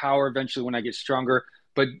hit with power eventually when I get stronger,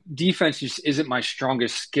 but defense just isn't my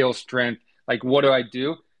strongest skill strength. Like, what do I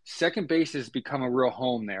do? Second base has become a real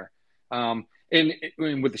home there. And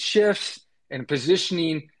with the shifts and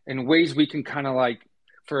positioning and ways we can kind of like,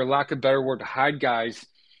 for lack of a better word, hide guys,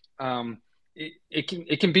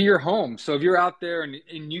 it can be your home. So if you're out there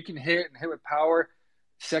and you can hit and hit with power,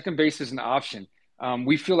 second base is an option.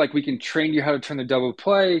 We feel like we can train you how to turn the double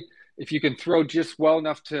play. If you can throw just well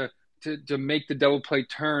enough to make the double play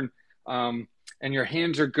turn, and your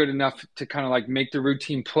hands are good enough to kind of like make the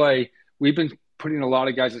routine play. We've been putting a lot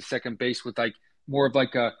of guys at second base with like more of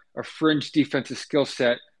like a fringe defensive skill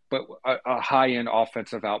set, but a high end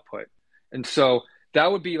offensive output. And so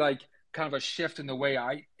that would be like kind of a shift in the way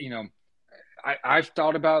I've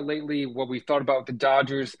thought about lately. What we thought about with the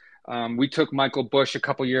Dodgers. We took Michael Bush a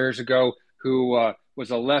couple years ago, who was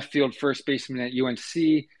a left field first baseman at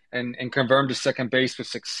UNC and converted to second base with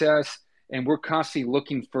success. And we're constantly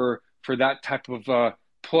looking for that type of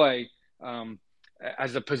play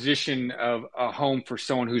as a position of a home for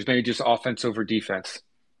someone who's maybe just offense over defense.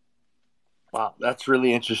 Wow, that's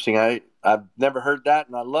really interesting. I've never heard that,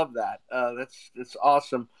 and I love that. That's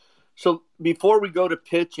awesome. So before we go to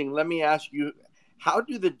pitching, let me ask you, how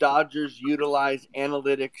do the Dodgers utilize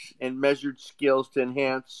analytics and measured skills to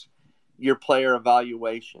enhance your player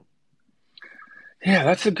evaluation? Yeah,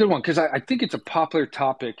 that's a good one because I think it's a popular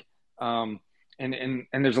topic, and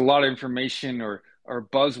there's a lot of information or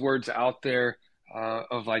buzzwords out there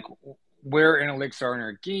of like where analytics are in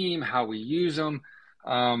our game, how we use them,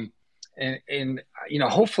 and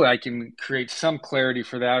hopefully I can create some clarity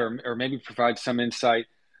for that, or maybe provide some insight.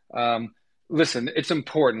 Um, Listen, it's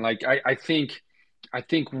important. Like I think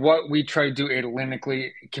what we try to do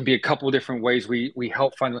analytically can be a couple of different ways. We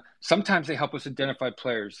help find. Sometimes they help us identify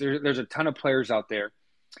players. There's a ton of players out there,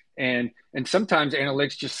 and sometimes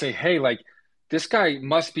analytics just say, hey, like this guy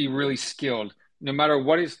must be really skilled. No matter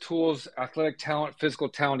what his tools, athletic talent, physical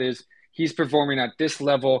talent is, he's performing at this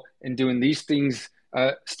level and doing these things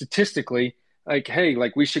statistically. Like, hey,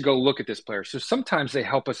 like we should go look at this player. So sometimes they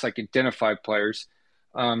help us like identify players.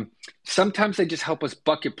 Sometimes they just help us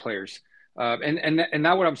bucket players. And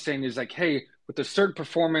now what I'm saying is like, hey, with a certain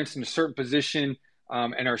performance in a certain position,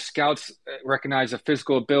 and our scouts recognize a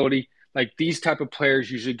physical ability, like these type of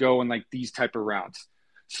players usually go in like these type of rounds.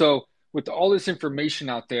 So with all this information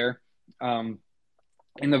out there, um,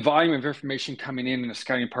 and the volume of information coming in the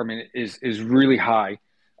scouting department is really high.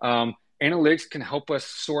 Analytics can help us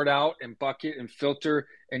sort out and bucket and filter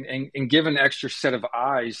and give an extra set of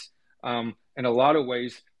eyes, in a lot of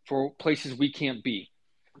ways for places we can't be.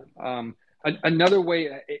 Another way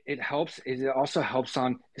it helps is it also helps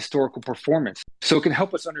on historical performance. So it can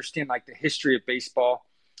help us understand like the history of baseball.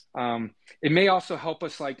 It may also help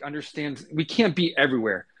us like understand we can't be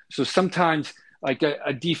everywhere. So sometimes like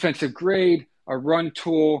a defensive grade, a run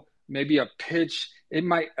tool, maybe a pitch, it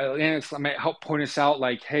might help point us out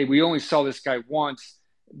like, hey, we only saw this guy once.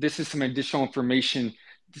 This is some additional information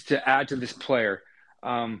to add to this player.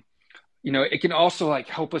 Um, it can also like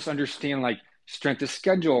help us understand like strength of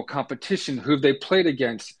schedule, competition, who have they played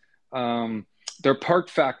against, um, their park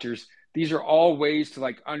factors. These are all ways to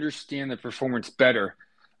like understand the performance better.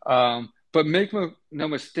 But make no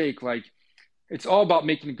mistake, like it's all about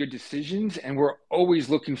making good decisions, and we're always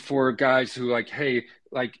looking for guys who like, hey,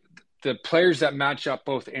 like the players that match up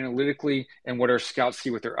both analytically and what our scouts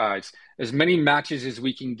see with their eyes. As many matches as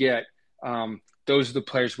we can get, those are the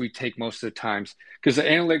players we take most of the times because the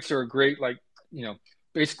analytics are a great, like, you know,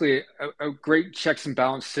 basically a great checks and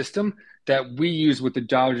balance system that we use with the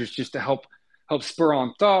Dodgers just to help spur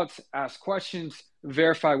on thoughts, ask questions,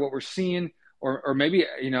 verify what we're seeing, or maybe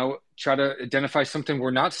try to identify something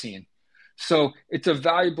we're not seeing. So it's a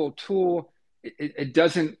valuable tool. It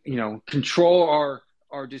doesn't control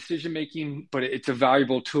our decision making, but it's a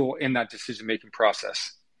valuable tool in that decision making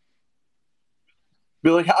process.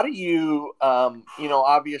 Billy, how do you,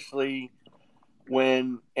 obviously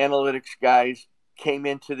when analytics guys came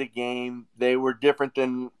into the game, they were different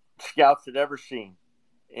than scouts had ever seen.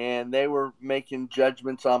 And they were making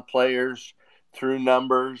judgments on players through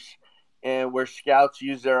numbers and where scouts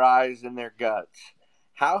use their eyes and their guts.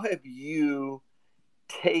 How have you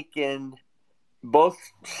taken both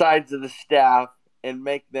sides of the staff and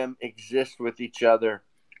make them exist with each other?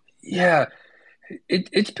 Yeah,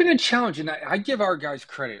 it's been a challenge, and I give our guys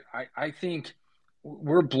credit. I think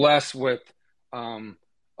we're blessed with um,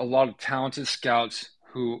 a lot of talented scouts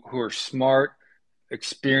who are smart,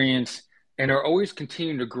 experienced, and are always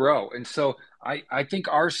continuing to grow. And so I think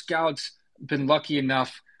our scouts been lucky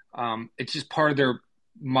enough. It's just part of their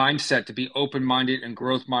mindset to be open minded and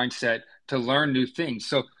growth mindset to learn new things.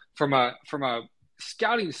 So from a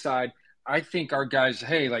scouting side, I think our guys,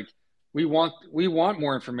 hey, like we want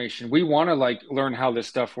more information. We want to like learn how this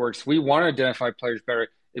stuff works. We want to identify players better.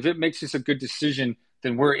 If it makes us a good decision,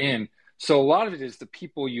 then we're in. So a lot of it is the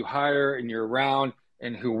people you hire and you're around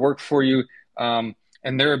and who work for you, and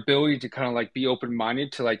their ability to kind of like be open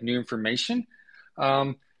minded to like new information.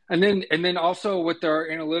 Um, and then also with our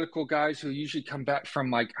analytical guys who usually come back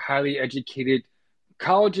from like highly educated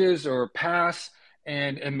colleges or past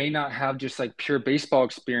and may not have just like pure baseball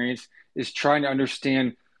experience, is trying to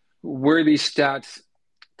understand where these stats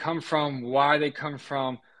come from, why they come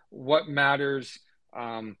from, what matters,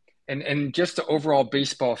 and just the overall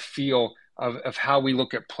baseball feel of how we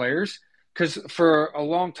look at players. Because for a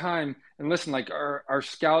long time, and listen, like our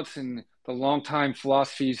scouts and the long time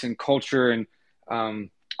philosophies and culture and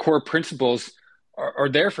core principles are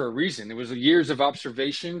there for a reason. It was years of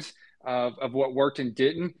observations of what worked and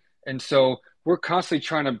didn't. And so we're constantly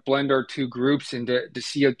trying to blend our two groups and to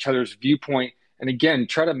see each other's viewpoint and again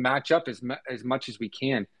try to match up as much as we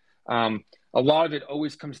can. A lot of it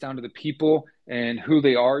always comes down to the people and who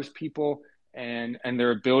they are as people and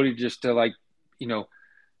their ability just to like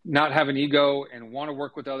not have an ego and want to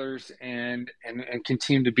work with others and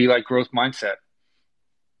continue to be like growth mindset.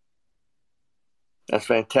 That's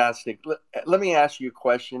fantastic. Let me ask you a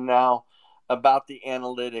question now about the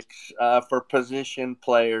analytics for position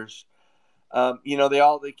players.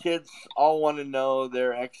 The kids all want to know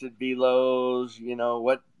their exit velos,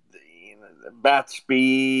 what bat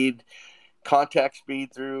speed, contact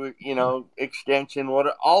speed through, extension, what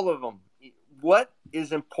are all of them. What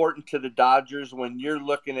is important to the Dodgers when you're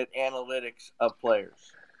looking at analytics of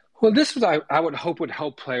players? Well, this was I would hope would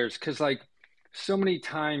help players because like so many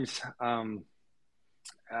times,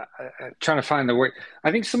 trying to find the word.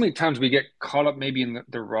 I think so many times we get caught up maybe in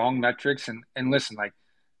the wrong metrics and listen, like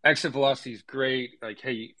exit velocity is great. Like,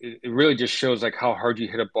 hey, it really just shows like how hard you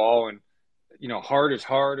hit a ball and hard is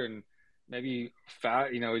hard and maybe fat,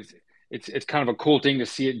 it's kind of a cool thing to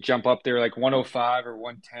see it jump up there like 105 or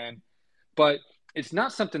 110, but it's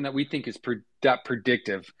not something that we think is that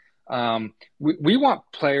predictive. We want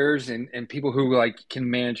players and people who like can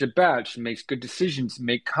manage a bat, makes good decisions,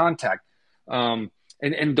 make contact.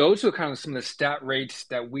 And those are kind of some of the stat rates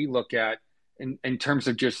that we look at in terms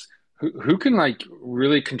of just who can like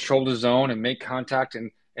really control the zone and make contact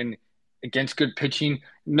and against good pitching,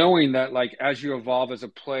 knowing that like as you evolve as a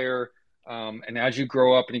player, and as you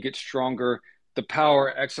grow up and you get stronger, the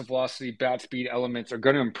power, exit velocity, bat speed elements are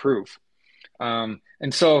going to improve. And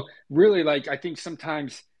so really like I think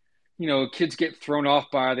sometimes kids get thrown off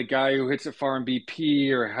by the guy who hits it far in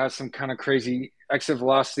BP or has some kind of crazy exit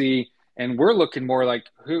velocity, and we're looking more like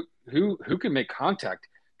who can make contact.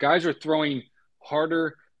 Guys are throwing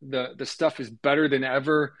harder. The stuff is better than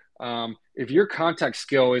ever. If your contact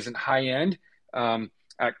skill isn't high end,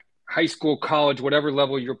 at high school, college, whatever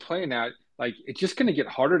level you're playing at, like it's just going to get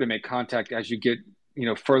harder to make contact as you get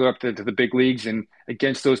further up to the big leagues and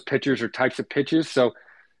against those pitchers or types of pitches. So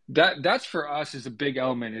that's for us is a big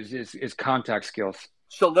element is contact skills.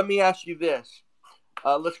 So let me ask you this.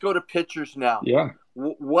 Let's go to pitchers now. Yeah.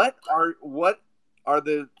 What are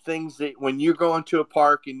the things that when you go into a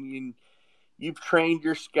park and you've trained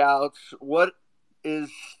your scouts, what is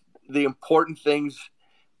the important things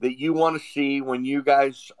that you want to see when you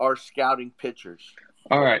guys are scouting pitchers?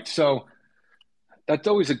 All right. So that's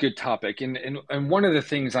always a good topic. And one of the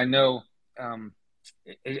things I know,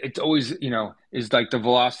 it's always, is like the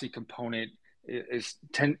velocity component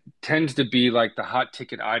tends to be like the hot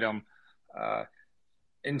ticket item.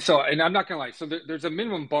 And I'm not gonna lie. So there's a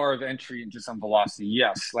minimum bar of entry just on velocity.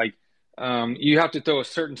 Yes, like you have to throw a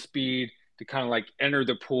certain speed to kind of like enter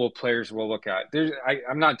the pool of players we'll look at.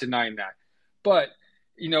 I'm not denying that, but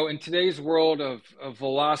in today's world of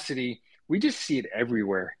velocity, we just see it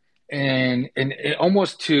everywhere, and it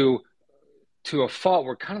almost to a fault,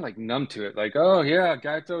 we're kind of like numb to it. Like, oh yeah,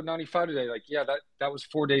 guy threw 95 today. Like, yeah, that was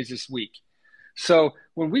 4 days this week. So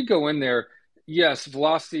when we go in there, yes,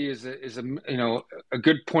 velocity is a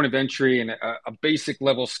good point of entry and a basic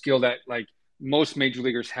level skill that like most major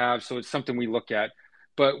leaguers have. So it's something we look at,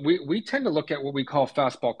 but we tend to look at what we call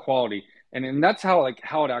fastball quality, and that's how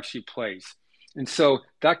it actually plays. And so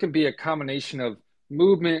that can be a combination of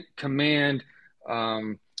movement, command,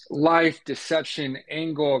 life, deception,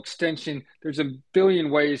 angle, extension. There's a billion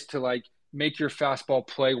ways to like make your fastball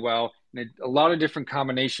play well, and a lot of different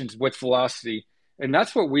combinations with velocity. And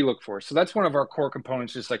that's what we look for. So that's one of our core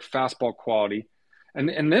components, is like fastball quality.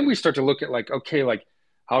 And then we start to look at like, okay, like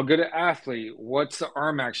how good an athlete, what's the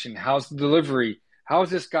arm action, how's the delivery, how is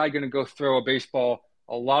this guy going to go throw a baseball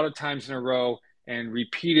a lot of times in a row and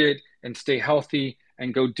repeat it and stay healthy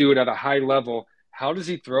and go do it at a high level? How does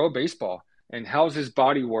he throw a baseball? And how's his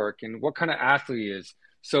body work and what kind of athlete he is?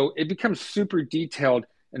 So it becomes super detailed,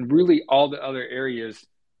 and really all the other areas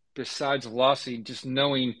besides velocity, just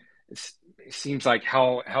knowing it seems like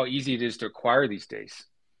how easy it is to acquire these days.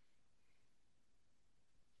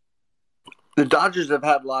 The Dodgers have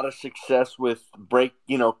had a lot of success with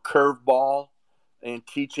curveball and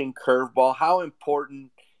teaching curveball. How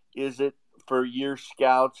important is it for your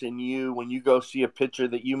scouts and you when you go see a pitcher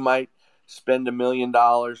that you might spend $1 million,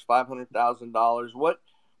 $500,000?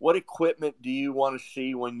 What equipment do you want to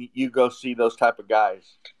see when you go see those type of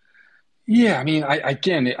guys? Yeah, I mean, I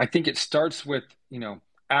think it starts with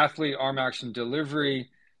athlete, arm action, delivery,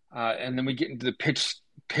 and then we get into the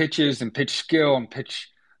pitches and pitch skill and pitch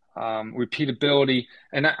repeatability.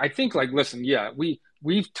 And I think like, listen, yeah, we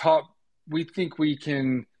think we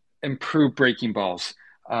can improve breaking balls.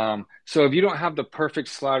 So if you don't have the perfect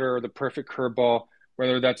slider or the perfect curveball,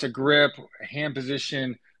 whether that's a grip, hand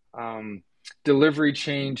position, delivery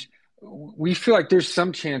change, we feel like there's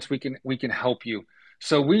some chance we can help you.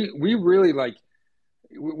 So we really like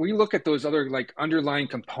we look at those other like underlying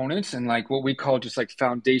components and like what we call just like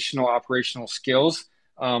foundational operational skills,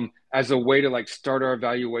 as a way to like start our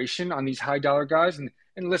evaluation on these high dollar guys. And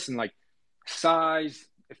listen, like size,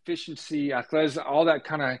 efficiency, athleticism, all that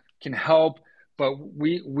kind of can help, but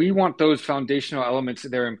we want those foundational elements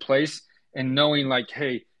that are in place, and knowing like,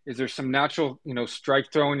 hey, is there some natural,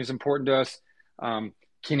 strike throwing is important to us.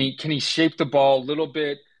 Can he shape the ball a little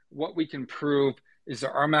bit? What we can prove is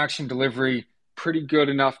the arm action delivery pretty good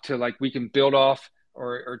enough to like we can build off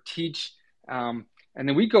or teach, and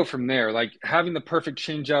then we go from there. Like having the perfect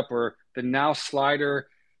changeup or the now slider,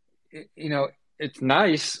 it's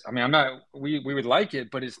nice. I mean, we would like it,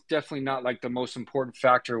 but it's definitely not like the most important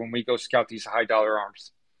factor when we go scout these high dollar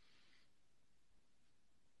arms.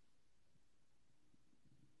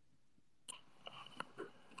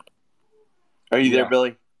 Are you there, Yeah.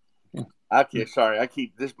 Billy? Okay, sorry. I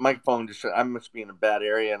keep this microphone I must be in a bad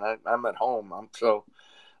area, and I'm at home. So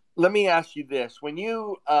let me ask you this: when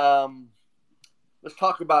you let's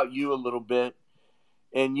talk about you a little bit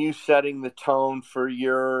and you setting the tone for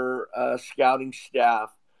your scouting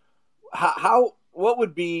staff. What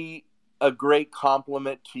would be a great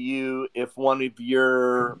compliment to you if one of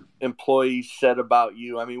your employees said about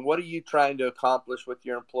you? I mean, what are you trying to accomplish with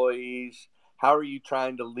your employees? How are you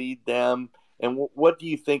trying to lead them? And what do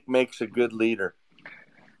you think makes a good leader?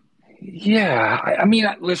 Yeah, I mean,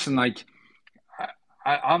 listen, like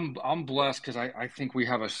I'm blessed because I think we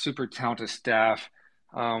have a super talented staff.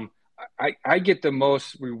 Um, I get the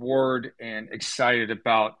most reward and excited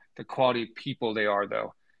about the quality of people they are,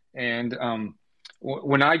 though. And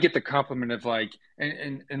when I get the compliment of like,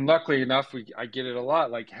 and luckily enough, I get it a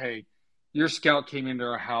lot. Like, hey, your scout came into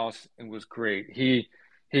our house and was great. He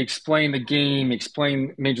explained the game,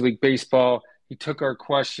 explained Major League Baseball. He took our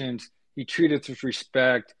questions. He treated us with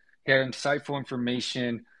respect. He had insightful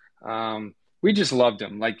information. We just loved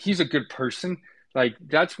him. Like he's a good person. Like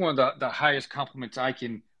that's one of the highest compliments I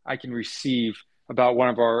can receive about one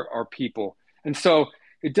of our people. And so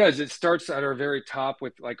it does. It starts at our very top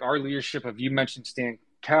with like our leadership of you mentioned Stan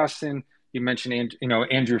Caston, you mentioned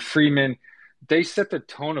Andrew Freeman. They set the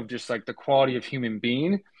tone of just like the quality of human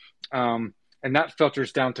being, and that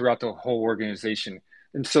filters down throughout the whole organization.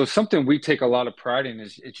 And so something we take a lot of pride in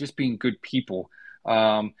is just being good people.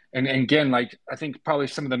 And again, like I think probably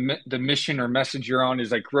some of the mission or message you're on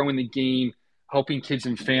is like growing the game, helping kids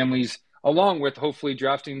and families, along with hopefully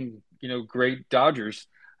drafting great Dodgers.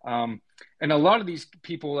 And a lot of these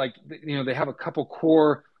people like they have a couple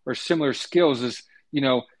core or similar skills. Is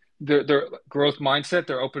their growth mindset,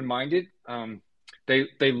 they're open minded.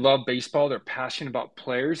 They love baseball. They're passionate about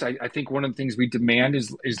players. I think one of the things we demand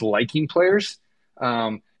is liking players.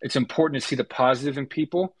 It's important to see the positive in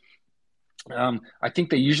people. I think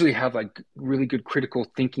they usually have like really good critical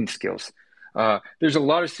thinking skills. There's a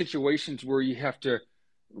lot of situations where you have to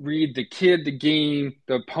read the kid, the game,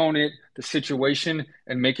 the opponent, the situation,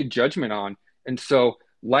 and make a judgment on. And so,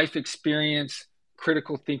 life experience,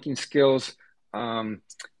 critical thinking skills, um,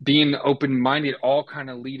 being open minded, all kind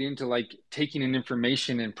of lead into like taking in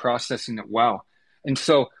information and processing it well. And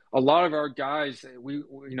so, a lot of our guys, we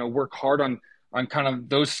work hard on kind of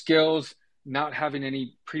those skills, not having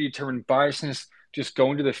any predetermined biasness, just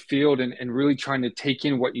going to the field and really trying to take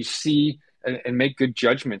in what you see and make good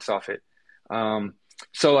judgments off it. Um,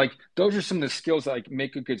 so like those are some of the skills that like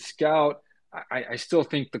make a good scout. I still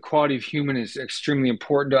think the quality of human is extremely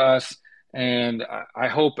important to us. And I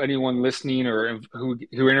hope anyone listening or who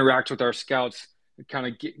interacts with our scouts kind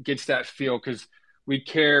of gets that feel because we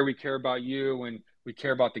care about you, and we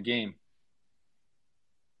care about the game.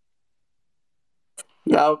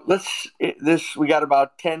 Now, we got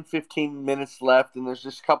about 10, 15 minutes left, and there's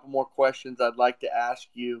just a couple more questions I'd like to ask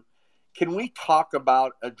you. Can we talk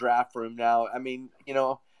about a draft room now? I mean,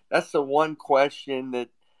 that's the one question that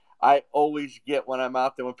I always get when I'm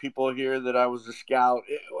out there when people hear that I was a scout.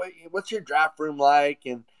 What's your draft room like?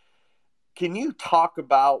 And can you talk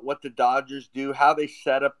about what the Dodgers do, how they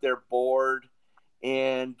set up their board,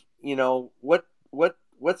 and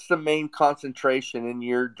what's the main concentration in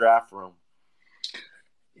your draft room?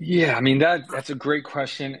 Yeah, I mean that's a great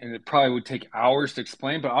question, and it probably would take hours to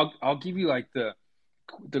explain, but I'll give you like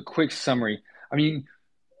the quick summary. I mean,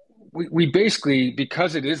 we basically,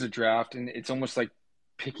 because it is a draft and it's almost like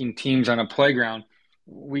picking teams on a playground,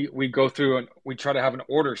 we go through and we try to have an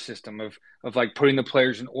order system of like putting the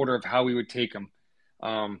players in order of how we would take them.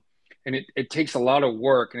 Um, and it takes a lot of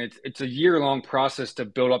work, and it's a year-long process to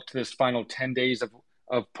build up to this final 10 days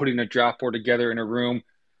of putting a draft board together in a room,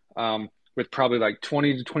 with probably like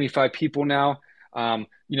 20 to 25 people now.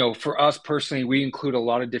 For us personally, we include a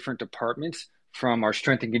lot of different departments, from our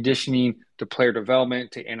strength and conditioning to player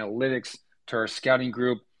development to analytics to our scouting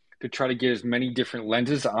group, to try to get as many different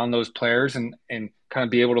lenses on those players and kind of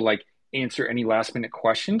be able to like answer any last minute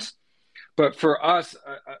questions. But for us,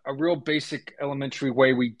 a real basic elementary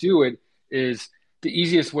way we do it is the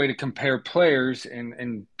easiest way to compare players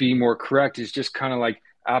and be more correct is just kind of like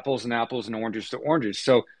apples and apples and oranges to oranges.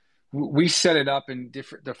 So we set it up in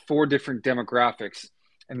the four different demographics,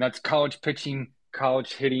 and that's college pitching,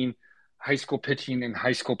 college hitting, high school pitching, and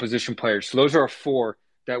high school position players. So those are our four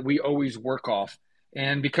that we always work off.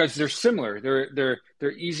 And because they're similar,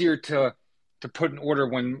 they're easier to put in order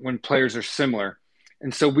when players are similar.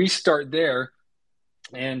 And so we start there,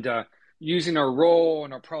 and using our role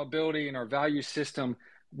and our probability and our value system,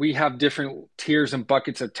 we have different tiers and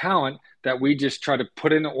buckets of talent that we just try to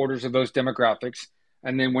put in the orders of those demographics.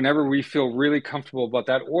 And then whenever we feel really comfortable about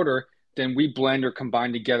that order, then we blend or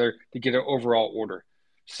combine together to get an overall order.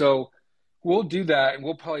 So we'll do that, and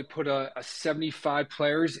we'll probably put a 75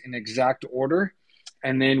 players in exact order.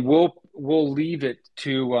 and then we'll leave it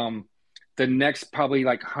to the next probably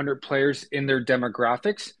like 100 players in their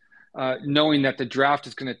demographics, knowing that the draft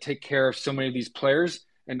is going to take care of so many of these players,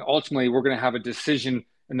 and ultimately we're going to have a decision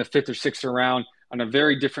in the fifth or sixth round on a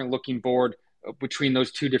very different looking board between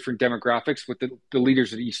those two different demographics with the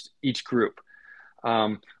leaders of each group.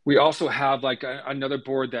 We also have like another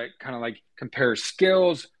board that kind of like compares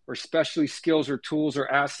skills or specialty skills or tools or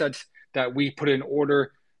assets that we put in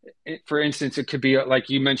order. For instance, it could be like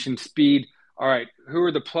you mentioned, speed. All right, who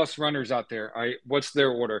are the plus runners out there? All right, what's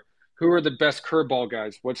their order? Who are the best curveball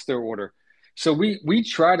guys? What's their order? So we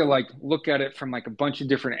try to like look at it from like a bunch of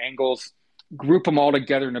different angles, group them all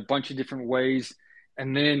together in a bunch of different ways,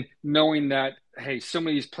 and then knowing that hey, some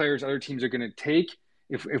of these players other teams are going to take,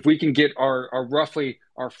 if we can get our roughly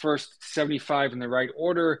our first 75 in the right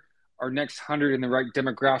order, our next 100 in the right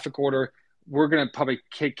demographic order, we're going to probably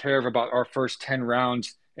take care of about our first 10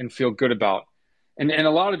 rounds and feel good about. And a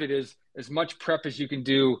lot of it is as much prep as you can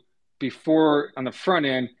do before on the front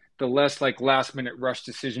end, the less like last minute rush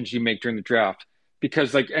decisions you make during the draft.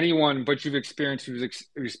 Because like anyone but you've experienced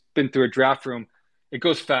who's been through a draft room, it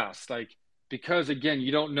goes fast. Like because again,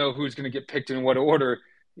 you don't know who's going to get picked in what order.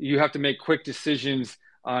 You have to make quick decisions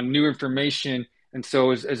on new information. And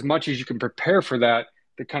so as much as you can prepare for that,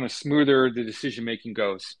 the kind of smoother the decision making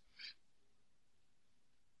goes.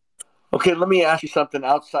 Okay, let me ask you something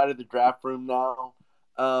outside of the draft room now.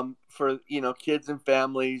 For kids and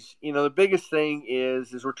families, the biggest thing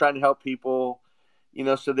is we're trying to help people,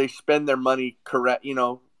 so they spend their money correct,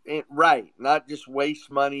 right, not just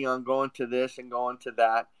waste money on going to this and going to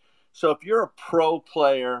that. So if you're a pro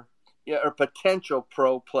player, yeah, or potential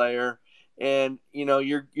pro player, and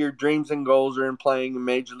your dreams and goals are in playing in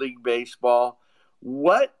Major League Baseball,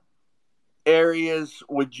 what areas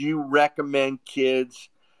would you recommend kids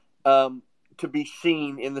to be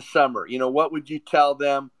seen in the summer? What would you tell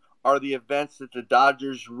them are the events that the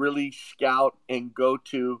Dodgers really scout and go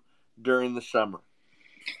to during the summer?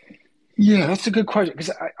 Yeah, that's a good question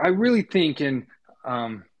because I really think in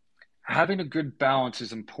um, having a good balance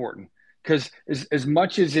is important because as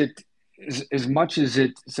much as as much as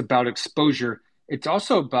it's about exposure, it's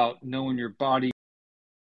also about knowing your body,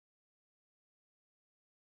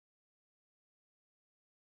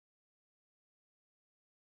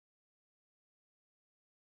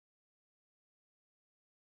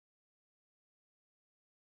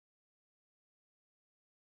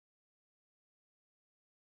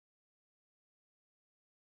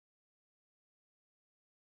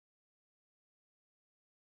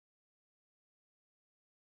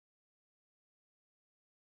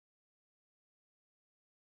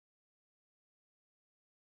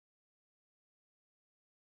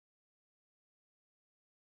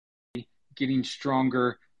 getting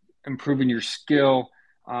stronger, improving your skill.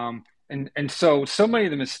 And so many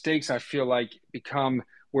of the mistakes I feel like become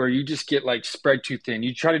where you just get like spread too thin.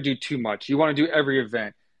 You try to do too much. You want to do every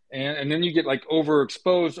event. And then you get like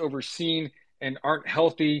overexposed, overseen, and aren't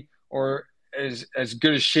healthy or as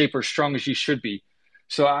good a shape or strong as you should be.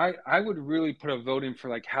 So I would really put a vote in for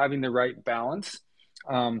like having the right balance.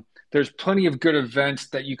 There's plenty of good events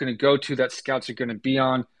that you can go to that scouts are going to be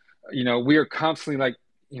on. We are constantly like,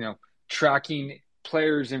 you know, tracking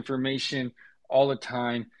players' information all the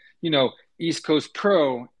time. East Coast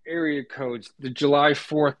Pro, area codes, the July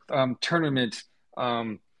 4th tournament,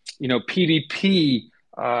 PDP.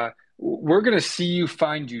 We're going to see you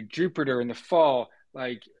find you Jupiter in the fall,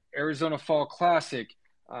 like Arizona Fall Classic.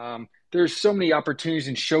 There's so many opportunities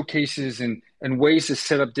and showcases and ways to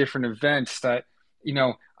set up different events that,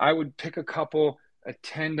 I would pick a couple,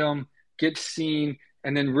 attend them, get seen,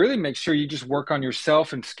 and then really make sure you just work on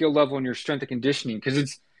yourself and skill level and your strength and conditioning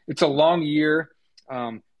because it's a long year.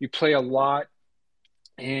 You play a lot,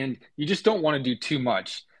 and you just don't want to do too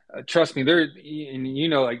much. Trust me,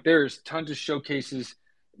 like there's tons of showcases,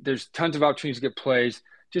 there's tons of opportunities to get plays.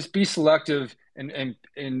 Just be selective and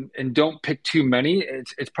don't pick too many.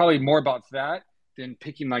 It's probably more about that than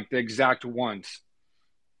picking like the exact ones.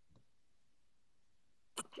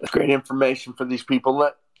 That's great information for these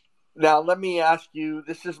people. Let me ask you,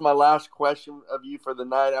 this is my last question of you for the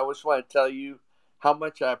night. I just want to tell you how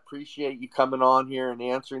much I appreciate you coming on here and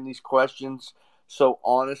answering these questions so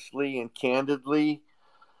honestly and candidly.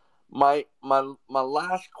 My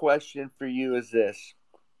last question for you is this.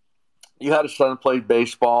 You had a son who played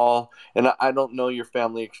baseball, and I don't know your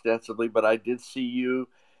family extensively, but I did see you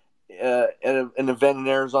at an event in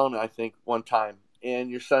Arizona, I think, one time, and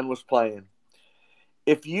your son was playing.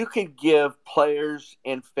 If you could give players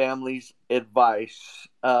and families advice,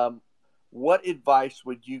 what advice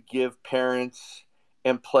would you give parents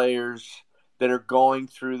and players that are going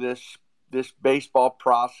through this baseball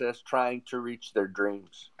process trying to reach their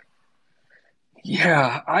dreams?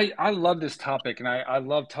 Yeah, I love this topic, and I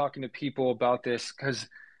love talking to people about this because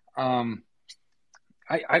um,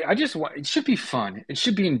 I just want it should be fun. It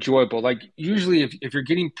should be enjoyable. Like usually, if you're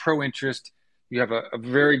getting pro interest, you have a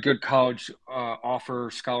very good college offer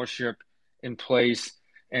scholarship in place,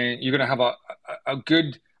 and you're going to have a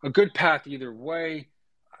good path either way.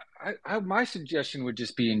 My suggestion would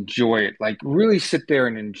just be enjoy it. Like really sit there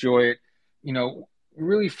and enjoy it. You know,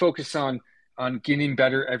 really focus on getting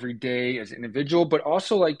better every day as an individual, but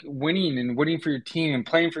also like winning and winning for your team and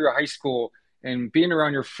playing for your high school and being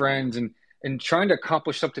around your friends and trying to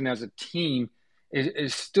accomplish something as a team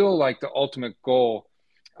is still like the ultimate goal.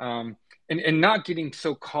 Um, and not getting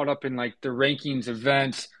so caught up in like the rankings,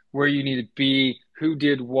 events, where you need to be, who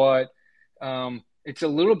did what. It's a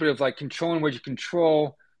little bit of like controlling what you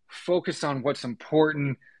control, focus on what's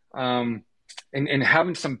important, um, and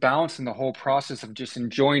having some balance in the whole process of just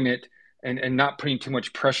enjoying it and not putting too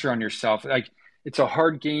much pressure on yourself. Like it's a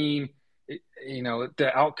hard game.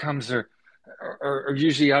 The outcomes are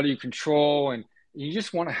usually out of your control, and you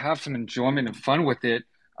just want to have some enjoyment and fun with it.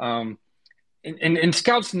 And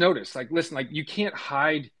scouts notice, like, listen, like you can't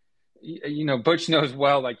hide. Butch knows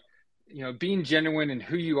well, like, being genuine and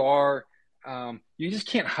who you are. You just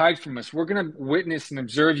can't hide from us. We're gonna witness and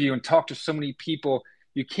observe you and talk to so many people.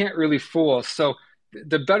 You can't really fool us. So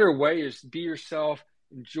the better way is be yourself,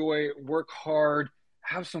 enjoy it, work hard,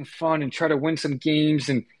 have some fun, and try to win some games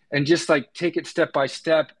and just like take it step by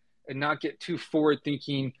step and not get too forward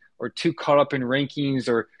thinking or too caught up in rankings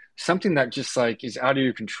or something that just like is out of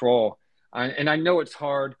your control. And I know it's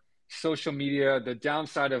hard. Social media, the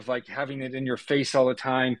downside of like having it in your face all the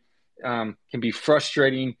time, can be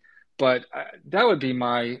frustrating. But that would be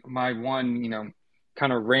my one,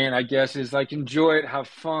 kind of rant, I guess, is like enjoy it, have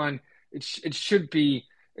fun. It should be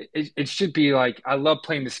it should be like I love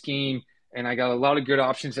playing this game, and I got a lot of good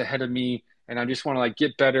options ahead of me, and I just want to like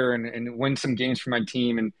get better and win some games for my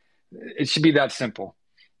team, and it should be that simple.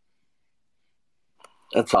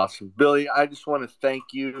 That's awesome. Billy, I just want to thank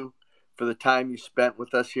you for the time you spent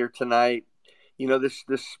with us here tonight. This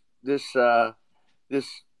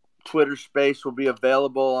Twitter space will be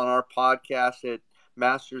available on our podcast at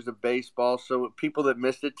Masters of Baseball. So people that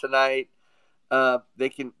missed it tonight, they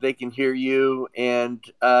can hear you, and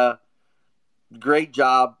great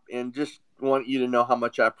job. And just want you to know how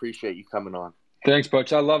much I appreciate you coming on. Thanks,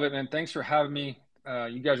 Butch. I love it, man. Thanks for having me.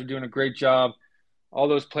 You guys are doing a great job. All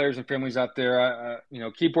those players and families out there,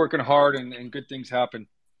 keep working hard and good things happen.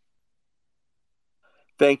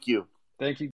 Thank you. Thank you.